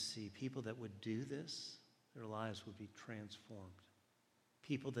Bible we see people that would do this, their lives would be transformed.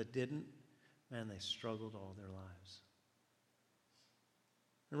 People that didn't, man, they struggled all their lives.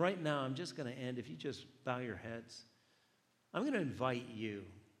 And right now, I'm just going to end. If you just bow your heads, I'm going to invite you,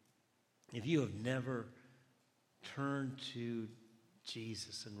 if you have never turned to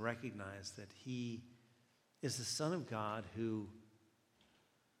Jesus and recognized that he is the Son of God who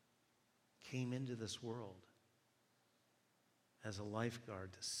came into this world as a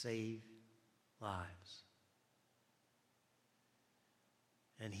lifeguard to save lives.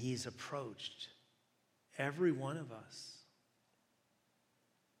 And he's approached every one of us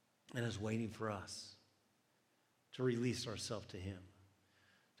and is waiting for us to release ourselves to him,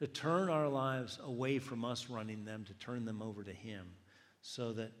 to turn our lives away from us running them, to turn them over to him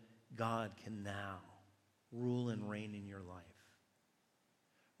so that God can now rule and reign in your life.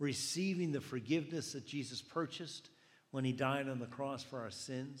 Receiving the forgiveness that Jesus purchased when he died on the cross for our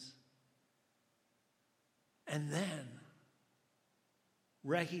sins. And then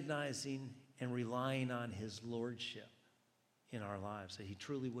recognizing and relying on his lordship in our lives, that he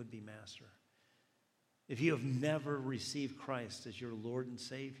truly would be master. If you have never received Christ as your Lord and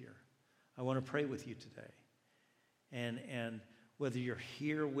Savior, I want to pray with you today. And whether you're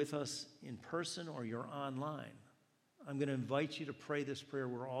here with us in person or you're online, I'm going to invite you to pray this prayer.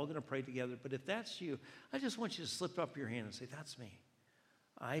 We're all going to pray together. But if that's you, I just want you to slip up your hand and say, that's me.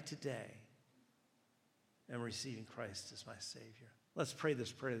 I today am receiving Christ as my Savior. Let's pray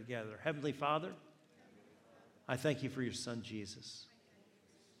this prayer together. Heavenly Father, I thank you for your Son, Jesus,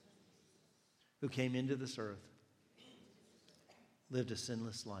 who came into this earth, lived a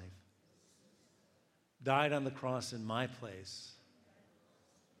sinless life, died on the cross in my place,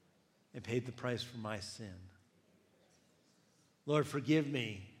 and paid the price for my sin. Lord, forgive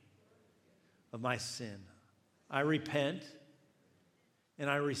me of my sin. I repent and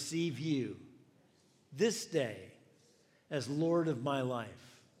I receive you this day as Lord of my life.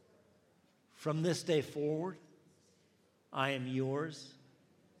 From this day forward, I am yours.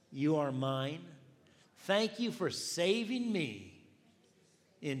 You are mine. Thank you for saving me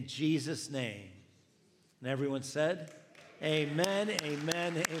in Jesus' name. And everyone said, amen,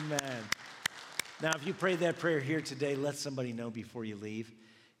 amen, amen. Now, if you prayed that prayer here today, let somebody know before you leave.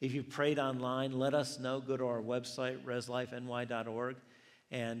 If you prayed online, let us know. Go to our website, reslifeny.org,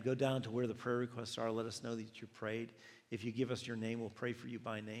 and go down to where the prayer requests are. Let us know that you prayed. If you give us your name, we'll pray for you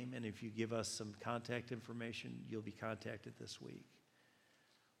by name. And if you give us some contact information, you'll be contacted this week.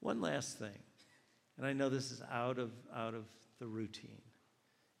 One last thing, and I know this is out of the routine.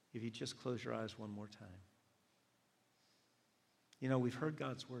 If you just close your eyes one more time. You know, we've heard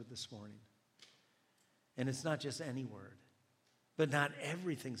God's word this morning. And it's not just any word. But not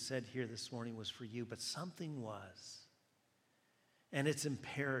everything said here this morning was for you, but something was. And it's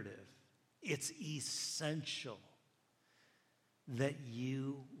imperative. It's essential that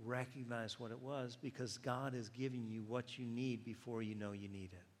you recognize what it was, because God is giving you what you need before you know you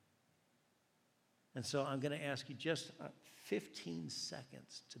need it. And so I'm going to ask you just 15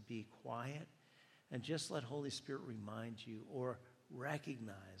 seconds to be quiet and just let Holy Spirit remind you or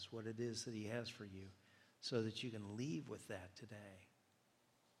recognize what it is that he has for you so that you can leave with that today.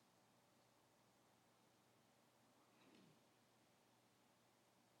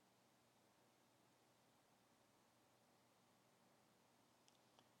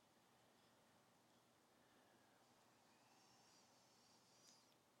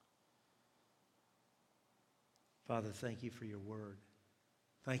 Father, thank you for your word.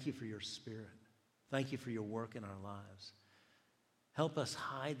 Thank you for your Spirit. Thank you for your work in our lives. Help us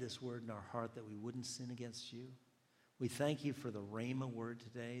hide this word in our heart that we wouldn't sin against you. We thank you for the Rhema word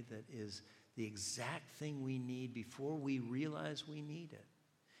today that is the exact thing we need before we realize we need it.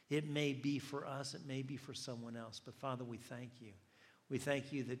 It may be for us, it may be for someone else, but Father, we thank you. We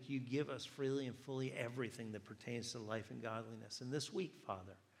thank you that you give us freely and fully everything that pertains to life and godliness. And this week,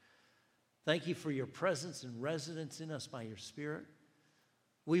 Father, thank you for your presence and residence in us by your Spirit.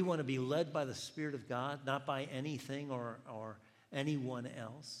 We want to be led by the Spirit of God, not by anything or anyone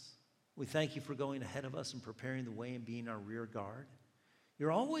else. We thank you for going ahead of us and preparing the way and being our rear guard.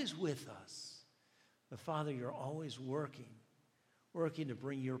 You're always with us. But Father, you're always working to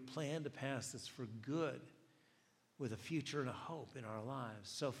bring your plan to pass that's for good with a future and a hope in our lives.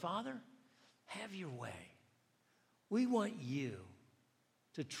 So Father, have your way. We want you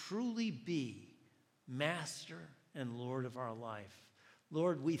to truly be master and Lord of our life.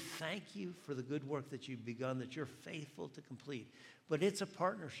 Lord, we thank you for the good work that you've begun, that you're faithful to complete. But it's a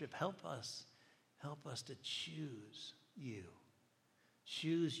partnership. Help us to choose you.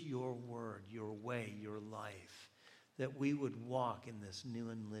 Choose your word, your way, your life, that we would walk in this new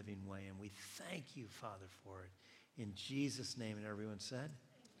and living way. And we thank you, Father, for it. In Jesus' name, and everyone said,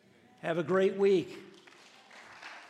 have a great week.